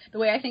world, like, the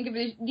way I think of it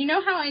is, you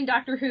know how in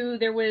Doctor Who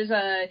there was,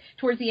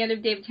 towards the end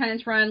of David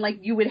Tennant's run, like,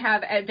 you would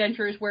have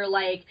adventures where,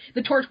 like,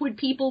 the Torchwood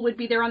people would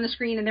be there on the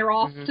screen and they're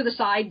off to the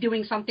side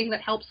doing something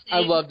that helps save. I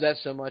love that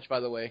so much, by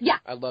the way. Yeah.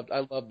 I love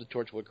the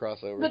Torchwood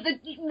crossover. But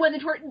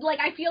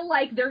I feel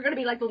like they're going to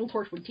be like the little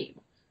Torchwood team.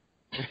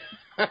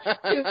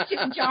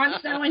 to Jon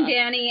Snow and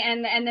Dany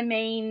and the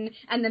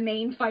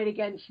main fight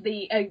against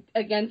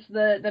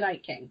the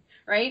Night King,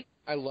 right?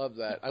 I love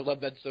that. I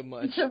love that so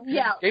much. So,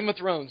 yeah. Game of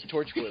Thrones,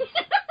 Torchwood.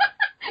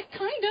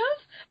 Kind of.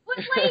 But,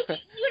 like,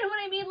 you know what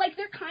I mean? Like,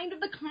 they're kind of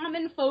the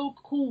common folk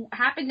who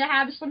happen to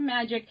have some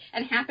magic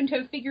and happen to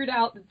have figured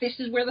out that this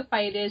is where the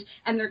fight is,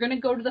 and they're going to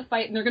go to the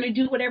fight, and they're going to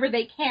do whatever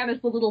they can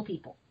as the little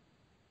people.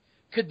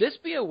 Could this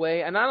be a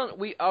way, and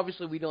we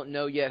don't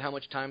know yet how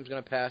much time is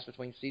going to pass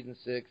between season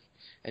 6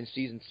 and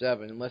season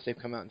 7, unless they've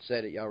come out and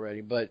said it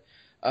already, but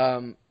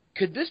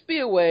could this be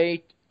a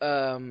way,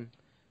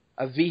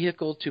 a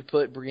vehicle to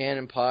put Brienne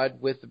and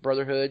Pod with the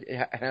Brotherhood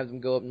and have them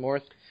go up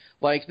north?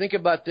 Like, think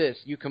about this.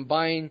 You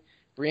combine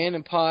Brienne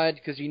and Pod,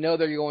 because you know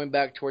they're going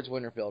back towards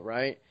Winterfell,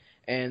 right?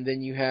 and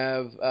then you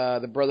have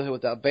the Brotherhood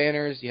Without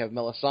Banners. You have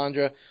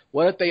Melisandre.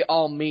 What if they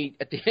all meet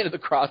at the end of the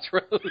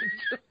crossroads?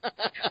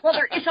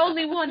 Well, it's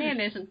only one inn,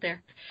 isn't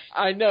there?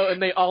 I know,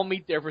 and they all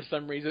meet there for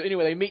some reason.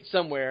 Anyway, they meet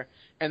somewhere,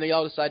 and they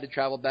all decide to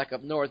travel back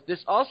up north.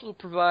 This also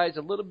provides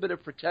a little bit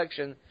of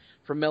protection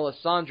for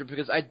Melisandre,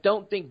 because I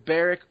don't think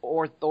Beric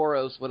or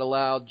Thoros would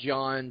allow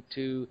Jon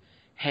to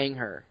hang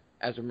her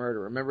as a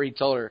murderer. Remember, he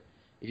told her,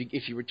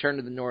 if you return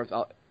to the north,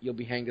 you'll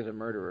be hanged as a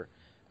murderer.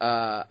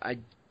 I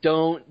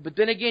don't. But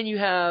then again, you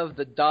have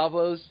the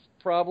Davos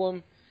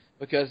problem,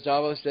 because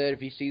Davos said if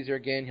he sees her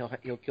again,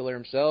 he'll kill her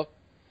himself.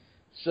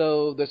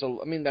 So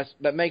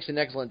that makes an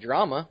excellent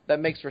drama. That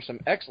makes for some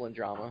excellent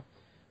drama.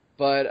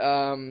 But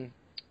I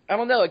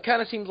don't know. It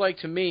kind of seems like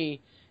to me,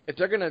 if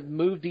they're going to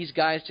move these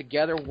guys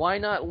together, why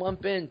not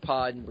lump in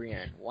Pod and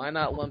Brienne? Why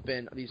not lump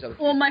in these other?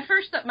 Well, my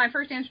first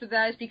answer to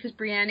that is because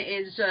Brienne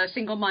is a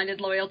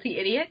single-minded loyalty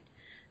idiot.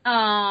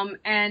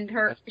 And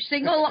her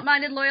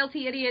single-minded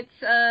loyalty idiot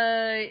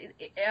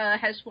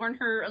has sworn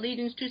her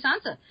allegiance to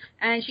Sansa,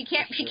 and she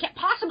can't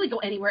possibly go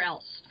anywhere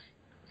else.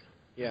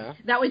 Yeah,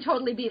 that would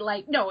totally be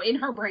like in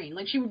her brain,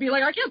 like she would be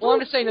like, I can't. Well, I'm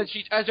just saying that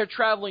as they're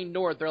traveling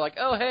north, they're like,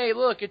 oh hey,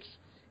 look, it's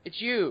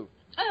you.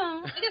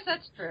 Oh, I guess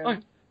that's true.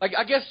 Like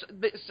I guess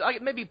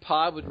maybe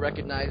Pod would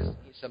recognize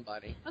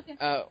somebody. Okay.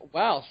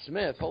 Wow,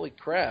 Smith, holy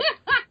crap.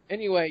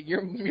 Anyway,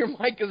 your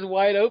mic is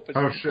wide open.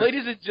 Oh, shit.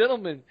 Ladies and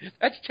gentlemen,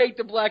 that's Take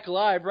the Black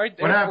Live right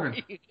there. What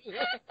happened?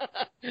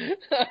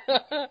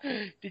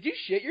 Did you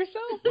shit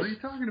yourself? What are you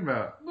talking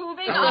about?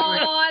 Moving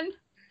on.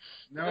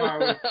 No, I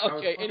was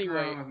okay, fucking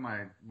around with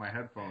my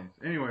headphones.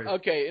 Anyway.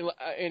 Okay,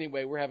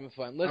 anyway, we're having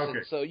fun. Listen, okay.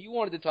 So you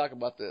wanted to talk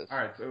about this. All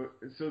right,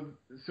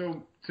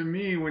 so to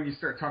me, when you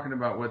start talking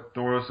about what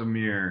Thoros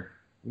Amir,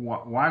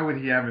 why would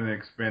he have an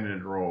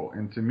expanded role?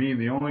 And to me,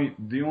 the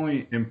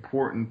only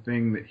important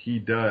thing that he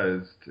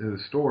does to the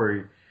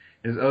story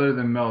is, other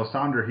than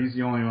Melisandre, he's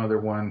the only other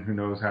one who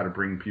knows how to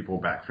bring people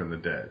back from the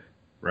dead,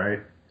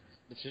 right?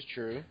 This is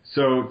true.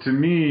 So to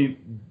me,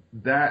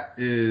 that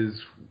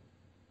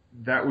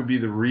would be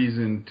the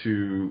reason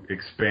to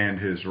expand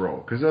his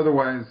role, because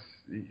otherwise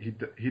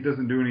he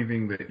doesn't do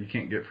anything that you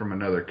can't get from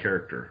another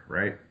character,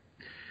 right?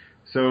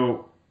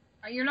 So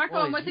you're not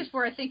going with this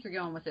where I think you're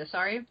going with this,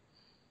 are you?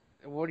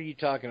 What are you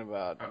talking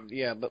about?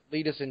 Yeah, but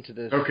lead us into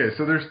this. Okay,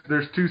 so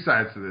there's two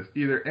sides to this.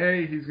 Either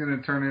A, he's going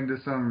to turn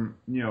into some,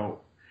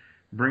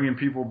 bringing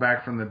people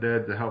back from the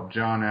dead to help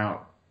Jon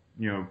out,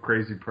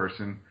 crazy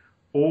person,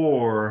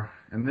 or,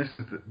 and this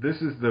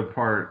is the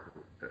part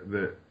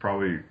that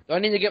probably. Do I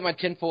need to get my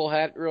tinfoil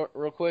hat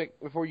real quick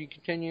before you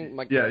continue?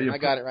 Yeah, I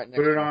got it right next.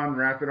 Put it on,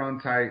 wrap it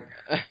on tight,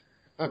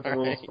 with a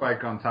little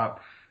spike on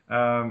top.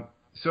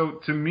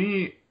 So to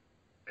me,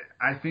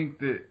 I think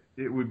that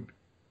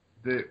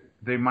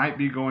they might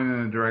be going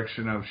in the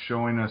direction of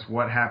showing us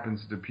what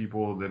happens to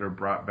people that are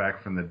brought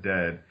back from the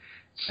dead,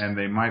 and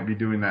they might be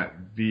doing that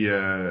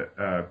via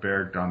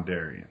Beric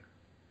Dondarrion.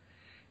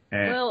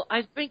 Well,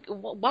 I think,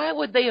 why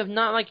would they have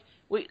not,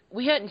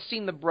 we hadn't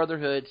seen the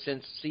Brotherhood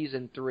since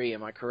Season 3,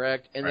 am I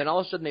correct? And then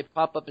all of a sudden they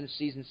pop up in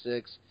Season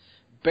 6.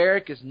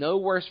 Beric is no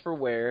worse for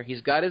wear.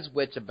 He's got his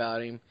wits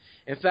about him.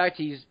 In fact,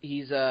 he's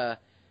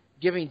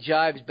giving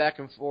jabs back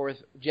and forth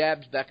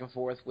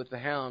with the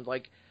Hound.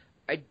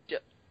 I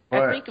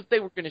think if they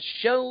were going to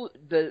show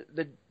the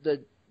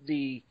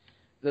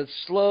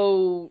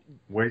slow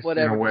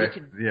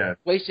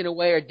wasting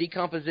away or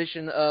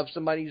decomposition of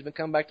somebody who's been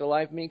come back to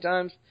life many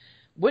times,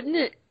 wouldn't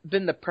it have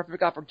been the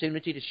perfect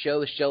opportunity to show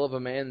the shell of a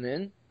man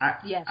then?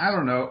 Yes. I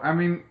don't know. I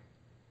mean,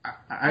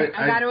 I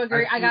got to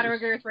agree. I got to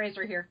agree with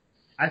Razor here.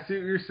 I see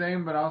what you're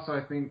saying, but also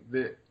I think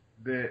that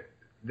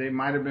they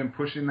might have been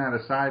pushing that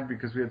aside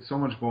because we had so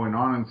much going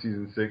on in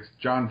Season 6.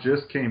 Jon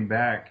just came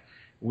back.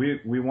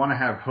 We want to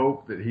have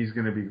hope that he's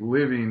going to be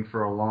living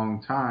for a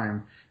long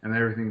time and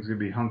everything's going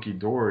to be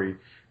hunky-dory.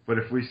 But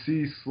if we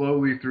see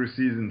slowly through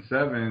Season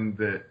 7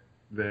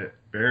 that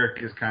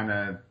Beric is kind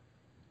of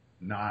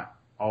not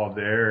all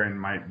there and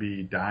might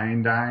be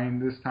dying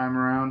this time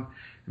around,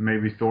 and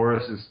maybe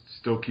Thoros is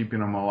still keeping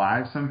him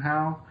alive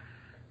somehow,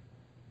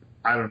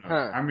 I don't know.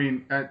 Huh. I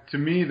mean, to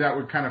me, that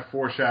would kind of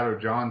foreshadow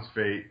Jon's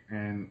fate,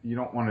 and you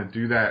don't want to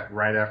do that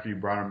right after you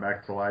brought him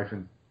back to life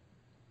in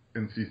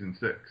Season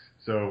 6.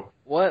 So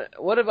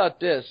what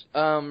about this?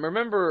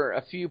 Remember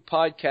a few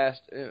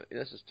podcasts,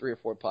 this is 3 or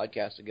 4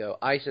 podcasts ago,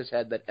 ISIS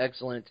had that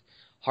excellent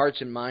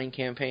Hearts and Mind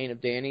campaign of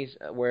Dany's,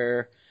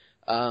 where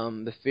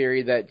the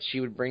theory that she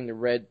would bring the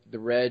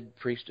red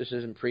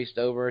priestesses and priests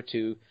over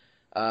to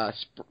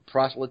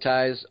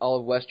proselytize all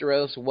of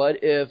Westeros.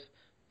 What if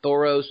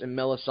Thoros and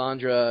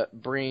Melisandre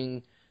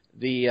bring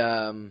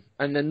and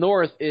the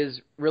North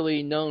is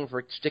really known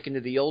for sticking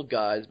to the old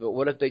gods, but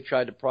what if they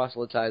tried to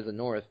proselytize the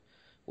North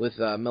with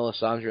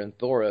Melisandre and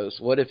Thoros?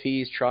 What if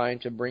he's trying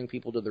to bring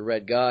people to the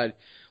Red God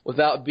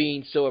without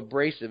being so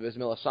abrasive as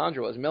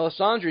Melisandre was?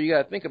 Melisandre, you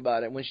got to think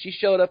about it. When she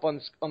showed up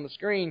on the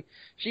screen,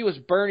 she was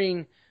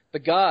burning the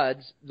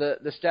gods,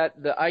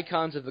 the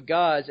icons of the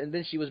gods, and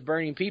then she was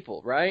burning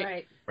people,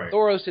 right? Right.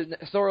 Thoros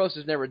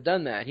has never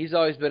done that. He's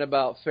always been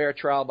about fair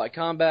trial by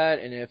combat,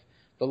 and if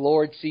the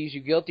Lord sees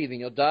you guilty, then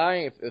you'll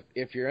die.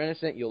 If you're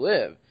innocent, you'll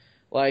live.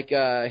 Like,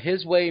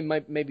 his way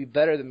may be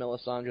better than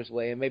Melisandre's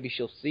way, and maybe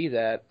she'll see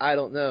that. I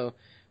don't know.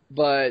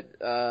 But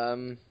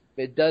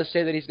it does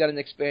say that he's got an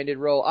expanded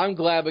role. I'm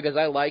glad because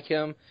I like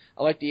him.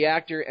 I like the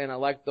actor, and I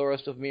like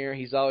Thoros of Myr.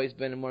 He's always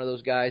been one of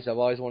those guys I've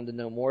always wanted to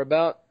know more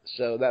about,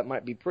 so that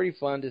might be pretty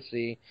fun to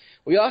see.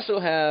 We also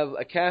have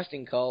a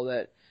casting call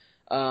that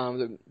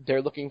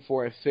they're looking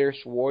for a fierce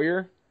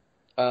warrior,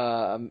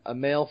 a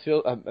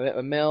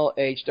male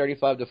age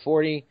 35 to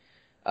 40.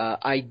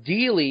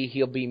 Ideally,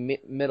 he'll be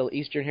Middle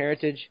Eastern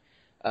heritage,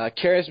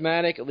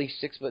 charismatic, at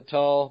least 6 foot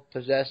tall,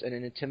 possess an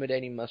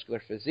intimidating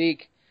muscular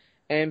physique,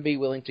 and be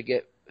willing to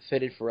get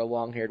fitted for a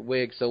long-haired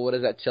wig. So what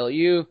does that tell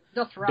you?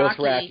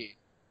 Dothraki.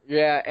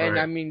 Yeah, and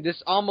Right. I mean,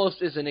 this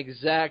almost is an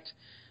exact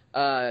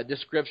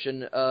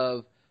description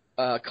of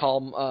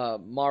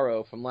Khal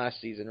Maro from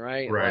last season,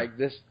 right? Right.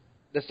 Like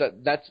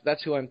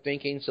that's who I'm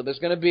thinking. So there's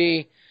going to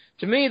be,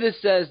 to me, this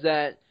says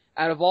that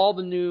out of all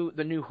the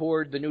new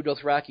horde, the new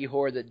Dothraki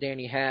horde that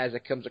Dany has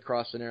that comes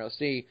across the Narrow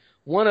Sea,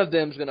 one of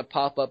them is going to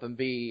pop up and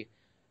be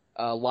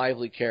a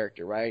lively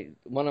character, right?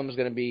 One of them is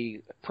going to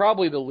be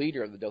probably the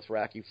leader of the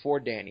Dothraki for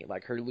Dany,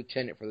 like her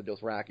lieutenant for the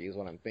Dothraki is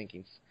what I'm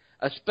thinking.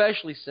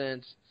 Especially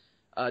since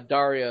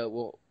Daria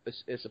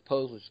is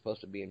supposedly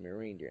supposed to be in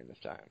Meereen during this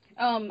time.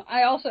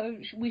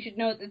 We should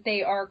note that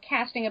they are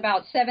casting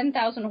about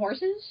 7,000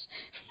 horses.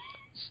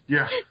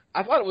 Yeah,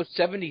 I thought it was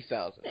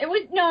 70,000. It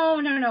was no.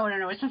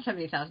 It's not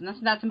 70,000.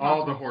 That's impossible.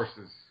 all the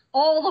horses.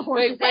 All the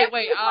horses. Wait.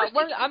 Every horse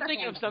takes I'm their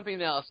thinking of hand.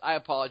 something else. I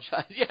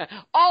apologize. Yeah,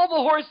 all the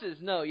horses.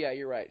 No, yeah,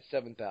 you're right.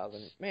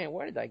 7,000. Man,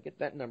 where did I get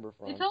that number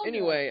from? I told you.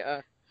 Anyway,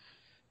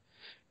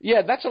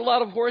 yeah, that's a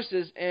lot of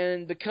horses,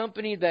 and the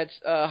company that's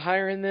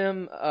hiring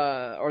them,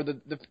 or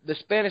the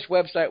Spanish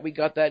website we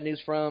got that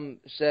news from,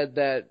 said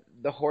that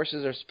the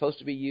horses are supposed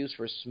to be used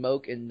for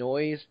smoke and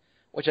noise,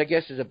 which I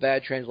guess is a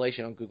bad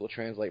translation on Google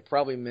Translate.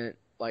 Probably meant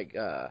like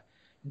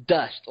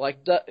dust. Like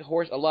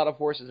a lot of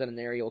horses in an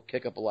area will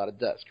kick up a lot of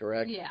dust,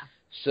 correct? Yeah.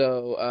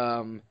 So,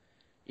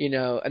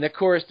 and of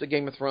course the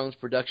Game of Thrones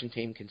production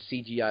team can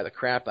CGI the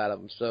crap out of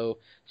them. So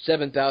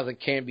 7,000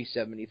 can be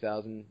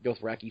 70,000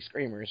 Dothraki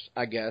screamers,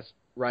 I guess,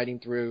 riding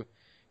through,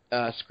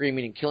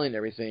 screaming and killing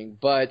everything.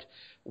 But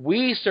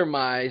we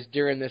surmised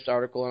during this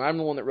article, and I'm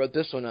the one that wrote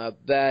this one up,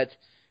 that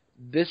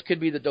this could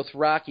be the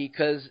Dothraki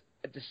because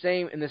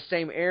in the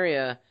same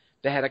area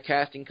they had a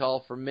casting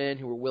call for men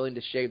who were willing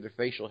to shave their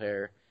facial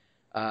hair.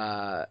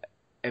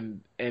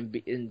 And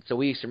so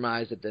we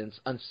surmised that the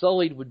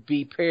Unsullied would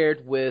be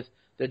paired with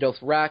the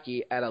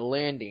Dothraki at a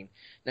landing.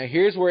 Now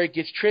here's where it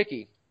gets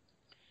tricky.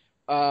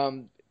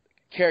 Am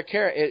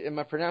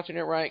I pronouncing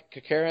it right?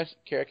 Caracas.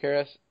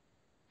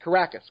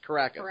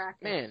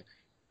 Man,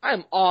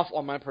 I'm off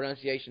on my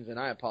pronunciations, and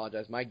I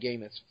apologize. My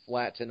game is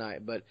flat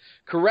tonight. But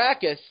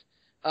Caracas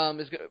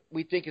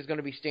we think is going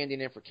to be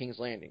standing in for King's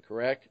Landing,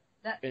 correct?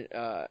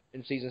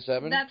 In season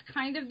 7? That's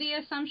kind of the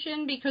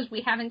assumption because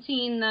we haven't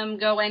seen them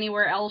go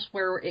anywhere else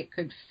where it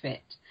could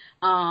fit.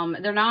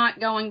 They're not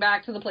going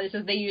back to the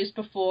places they used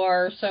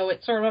before, so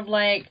it's sort of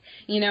like,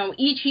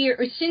 each year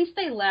since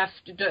they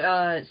left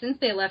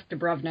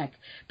Dubrovnik,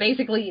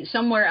 basically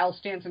somewhere else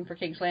stands in for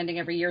King's Landing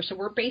every year. So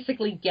we're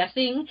basically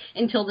guessing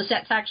until the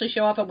sets actually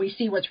show up and we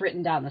see what's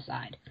written down the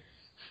side.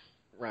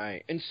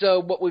 Right, and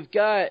so what we've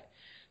got,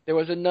 there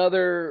was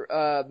another.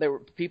 They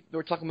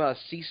were talking about a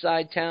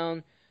seaside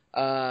town.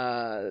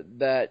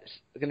 That's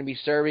going to be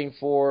serving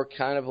for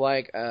kind of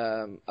like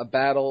a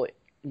battle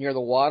near the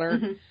water.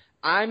 Mm-hmm.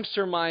 I'm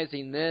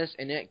surmising this,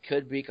 and it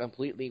could be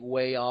completely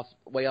way off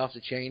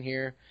the chain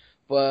here.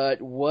 But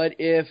what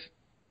if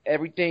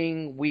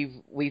everything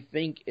we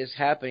think is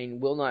happening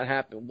will not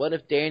happen? What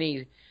if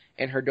Dany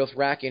and her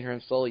Dothraki and her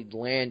Unsullied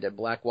land at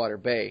Blackwater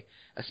Bay,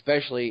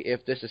 especially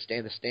if this is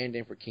the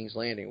stand-in for King's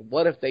Landing?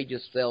 What if they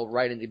just sail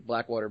right into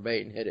Blackwater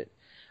Bay and hit it?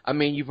 I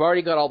mean, you've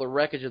already got all the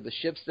wreckage of the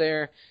ships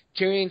there.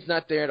 Tyrion's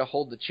not there to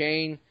hold the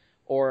chain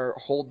or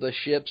hold the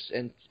ships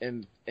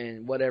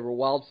and whatever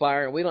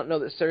wildfire. And we don't know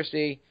that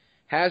Cersei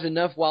has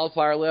enough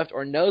wildfire left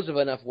or knows of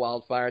enough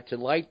wildfire to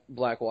light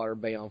Blackwater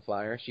Bay on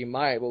fire. She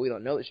might, but we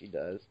don't know that she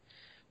does.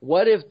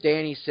 What if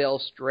Dany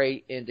sails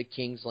straight into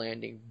King's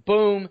Landing?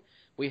 Boom!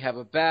 We have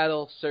a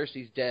battle.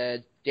 Cersei's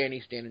dead.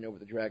 Dany's standing over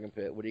the dragon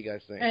pit. What do you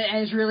guys think?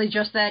 And it's really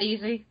just that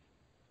easy?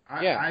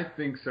 I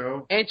think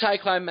so.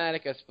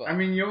 Anticlimactic as fuck. I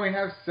mean, you only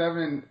have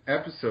 7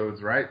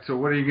 episodes, right? So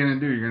what are you going to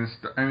do? You're going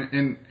to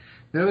and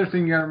the other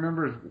thing you got to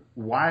remember is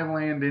why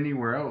land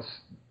anywhere else?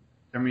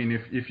 I mean,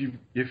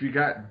 if you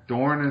got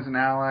Dorne as an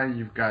ally,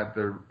 you've got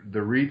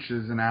the Reach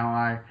as an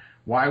ally.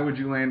 Why would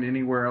you land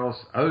anywhere else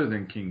other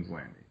than King's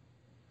Landing?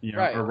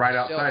 Right. Or right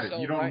outside So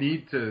it. You don't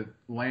need to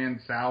land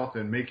south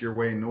and make your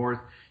way north.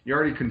 You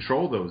already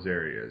control those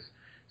areas.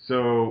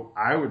 So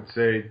I would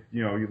say,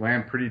 you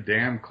land pretty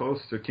damn close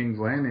to King's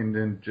Landing,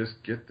 then just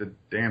get the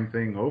damn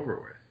thing over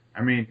with.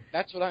 I mean,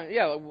 that's what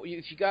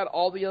if you got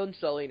all the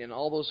Unsullied and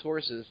all those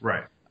horses,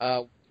 right?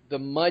 The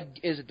mud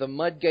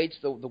gate's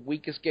the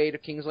weakest gate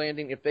of King's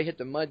Landing? If they hit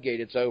the mud gate,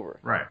 it's over.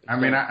 Right. I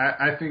mean,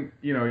 I think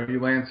you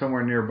land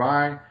somewhere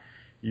nearby.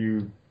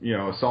 you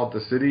assault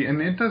the city,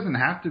 and it doesn't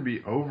have to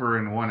be over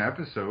in one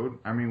episode.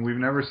 I mean, we've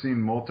never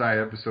seen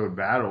multi-episode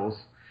battles.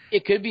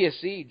 It could be a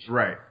siege.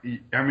 Right.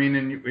 I mean,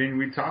 and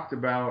we talked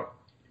about,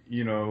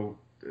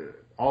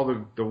 all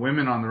the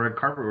women on the red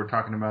carpet were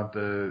talking about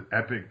the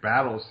epic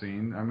battle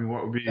scene. I mean,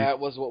 what would be... That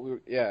was what we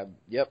were... Yeah,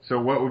 yep.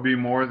 So what would be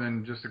more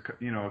than just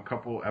a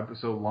couple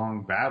episode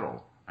long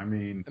battle? I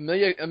mean...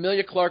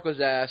 Emilia Clarke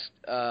was asked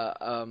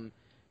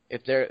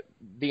if there,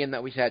 being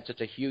that we had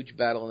such a huge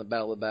battle in the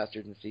Battle of the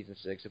Bastards in Season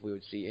 6, if we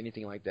would see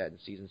anything like that in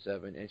Season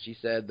 7, and she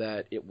said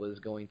that it was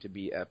going to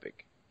be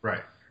epic.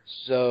 Right.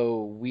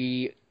 So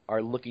we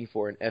are looking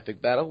for an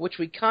epic battle, which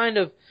we kind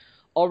of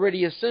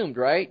already assumed,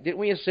 right? Didn't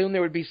we assume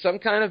there would be some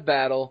kind of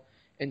battle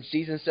in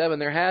Season 7?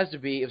 There has to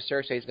be if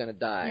Cersei's going to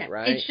die,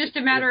 right? It's just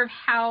a matter of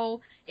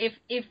how, if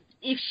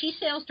she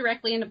sails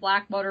directly into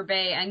Blackwater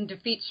Bay and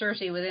defeats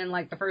Cersei within,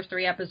 like, the first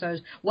 3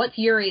 episodes, what's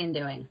Euron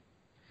doing?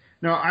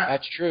 No,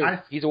 that's true.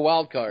 He's a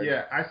wild card.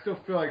 Yeah, I still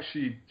feel like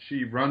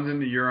she runs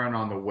into Euron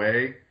on the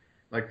way,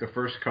 like the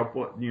first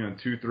couple,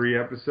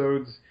 2-3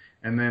 episodes,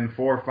 and then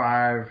 4 or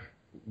 5,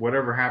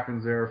 whatever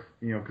happens there,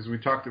 because we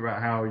talked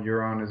about how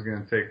Euron is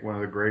going to take one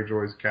of the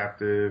Greyjoys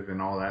captive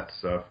and all that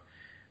stuff.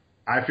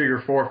 I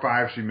figure 4 or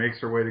 5, she makes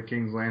her way to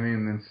King's Landing,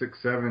 and then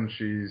 6, 7,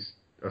 she's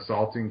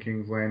assaulting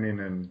King's Landing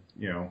and,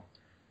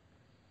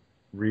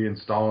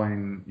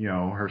 reinstalling,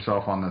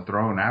 herself on the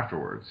throne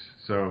afterwards.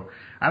 So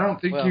I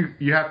don't think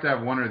you have to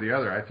have one or the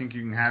other. I think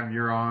you can have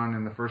Euron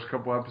in the first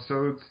couple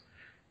episodes,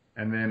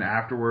 and then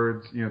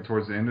afterwards,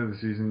 towards the end of the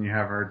season, you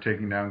have her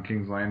taking down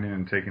King's Landing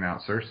and taking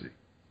out Cersei.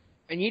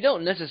 And you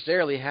don't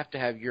necessarily have to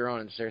have Euron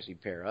and Cersei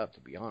pair up,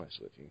 to be honest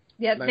with you.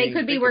 Yeah, they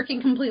could be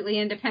working completely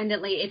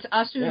independently. It's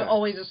us who have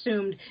always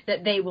assumed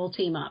that they will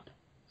team up.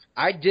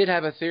 I did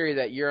have a theory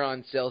that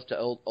Euron sails to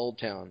Old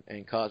Town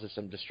and causes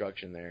some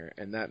destruction there,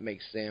 and that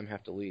makes Sam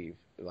have to leave.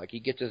 Like, he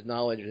gets his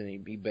knowledge and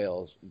he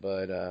bails,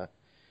 but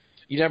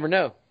you never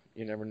know.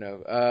 You never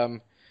know.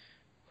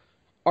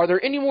 Are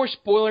there any more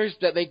spoilers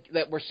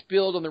that were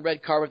spilled on the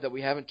red carpet that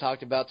we haven't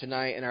talked about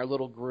tonight in our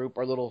little group,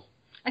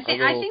 I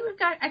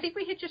think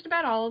we hit just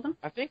about all of them.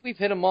 I think we've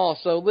hit them all.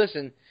 So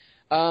listen,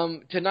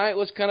 tonight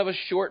was kind of a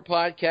short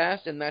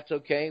podcast, and that's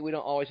okay. We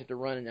don't always have to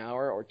run an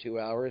hour or 2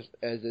 hours,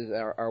 as is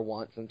our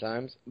want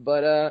sometimes.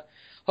 But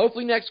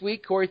hopefully next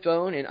week, Corey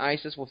Thone and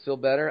Isis will feel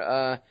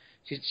better.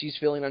 She's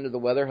feeling under the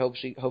weather.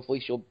 Hopefully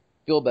she'll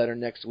feel better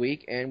next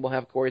week, and we'll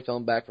have Corey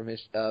Thone back from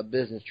his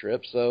business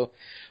trip. So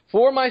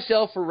for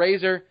myself, for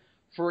Razor,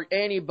 for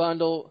Annie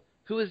Bundle,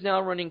 who is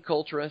now running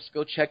Culturist.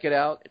 Go check it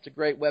out. It's a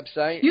great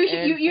website. You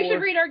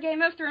should read our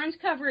Game of Thrones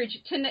coverage.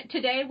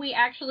 Today we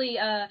actually,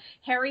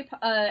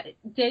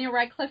 Daniel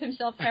Radcliffe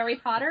himself, Harry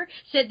Potter,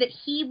 said that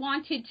he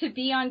wanted to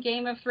be on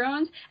Game of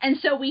Thrones, and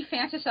so we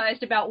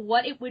fantasized about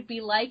what it would be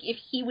like if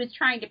he was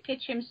trying to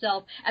pitch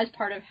himself as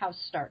part of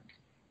House Stark.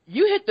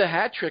 You hit the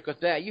hat trick with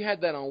that. You had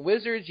that on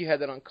Wizards, you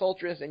had that on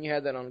Culturist, and you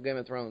had that on Game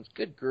of Thrones.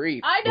 Good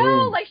grief. I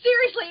know! Like,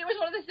 seriously, it was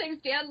one of those things.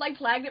 Dan,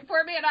 flagged it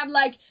for me, and I'm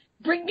like,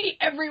 bring me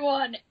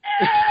everyone!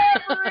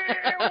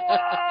 Everyone!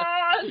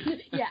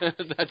 Yeah.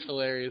 That's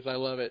hilarious. I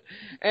love it.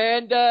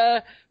 And,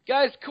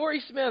 guys,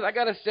 Corey Smith, I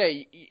gotta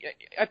say,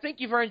 I think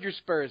you've earned your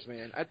spurs,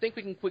 man. I think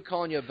we can quit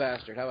calling you a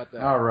bastard. How about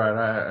that? All right.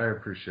 I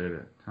appreciate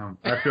it.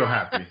 I feel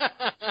happy.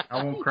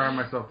 I won't cry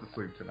myself to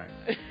sleep tonight.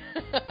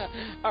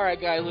 All right,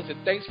 guys, listen,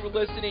 thanks for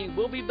listening.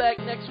 We'll be back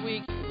next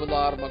week with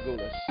Vlad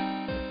Magulis.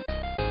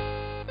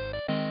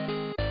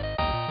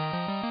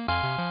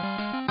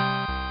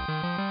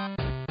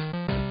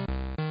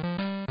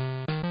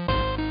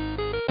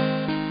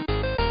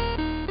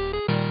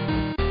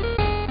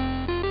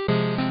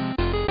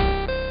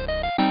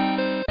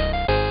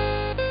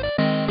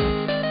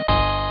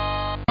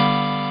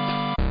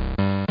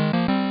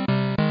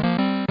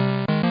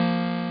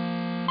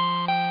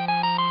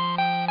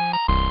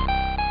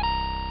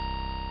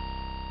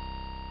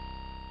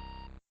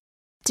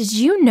 Did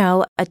you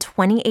know a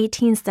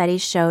 2018 study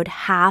showed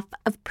half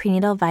of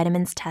prenatal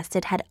vitamins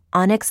tested had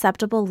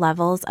unacceptable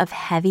levels of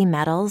heavy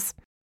metals?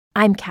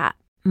 I'm Kat,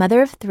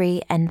 mother of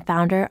 3 and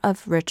founder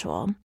of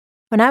Ritual.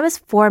 When I was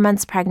 4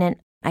 months pregnant,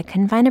 I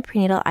couldn't find a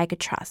prenatal I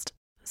could trust,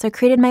 so I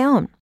created my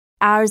own.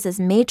 Ours is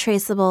made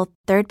traceable,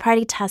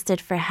 third-party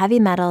tested for heavy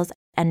metals,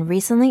 and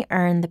recently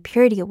earned the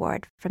Purity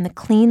Award from the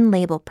Clean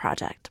Label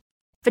Project.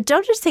 But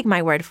don't just take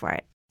my word for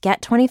it.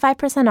 Get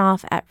 25%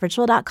 off at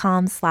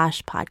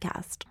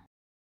ritual.com/podcast.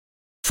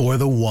 For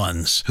the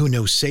ones who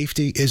know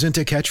safety isn't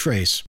a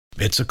catchphrase,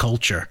 it's a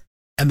culture.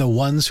 And the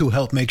ones who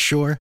help make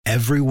sure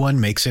everyone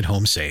makes it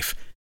home safe.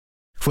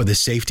 For the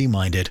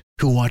safety-minded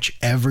who watch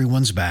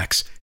everyone's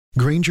backs,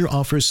 Grainger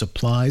offers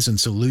supplies and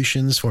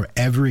solutions for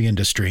every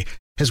industry,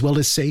 as well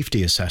as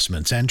safety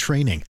assessments and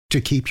training to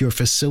keep your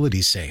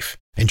facilities safe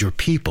and your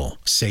people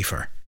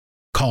safer.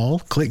 Call,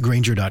 click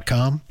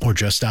Grainger.com, or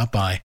just stop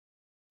by.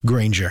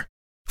 Grainger,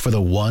 for the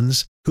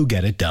ones who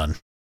get it done.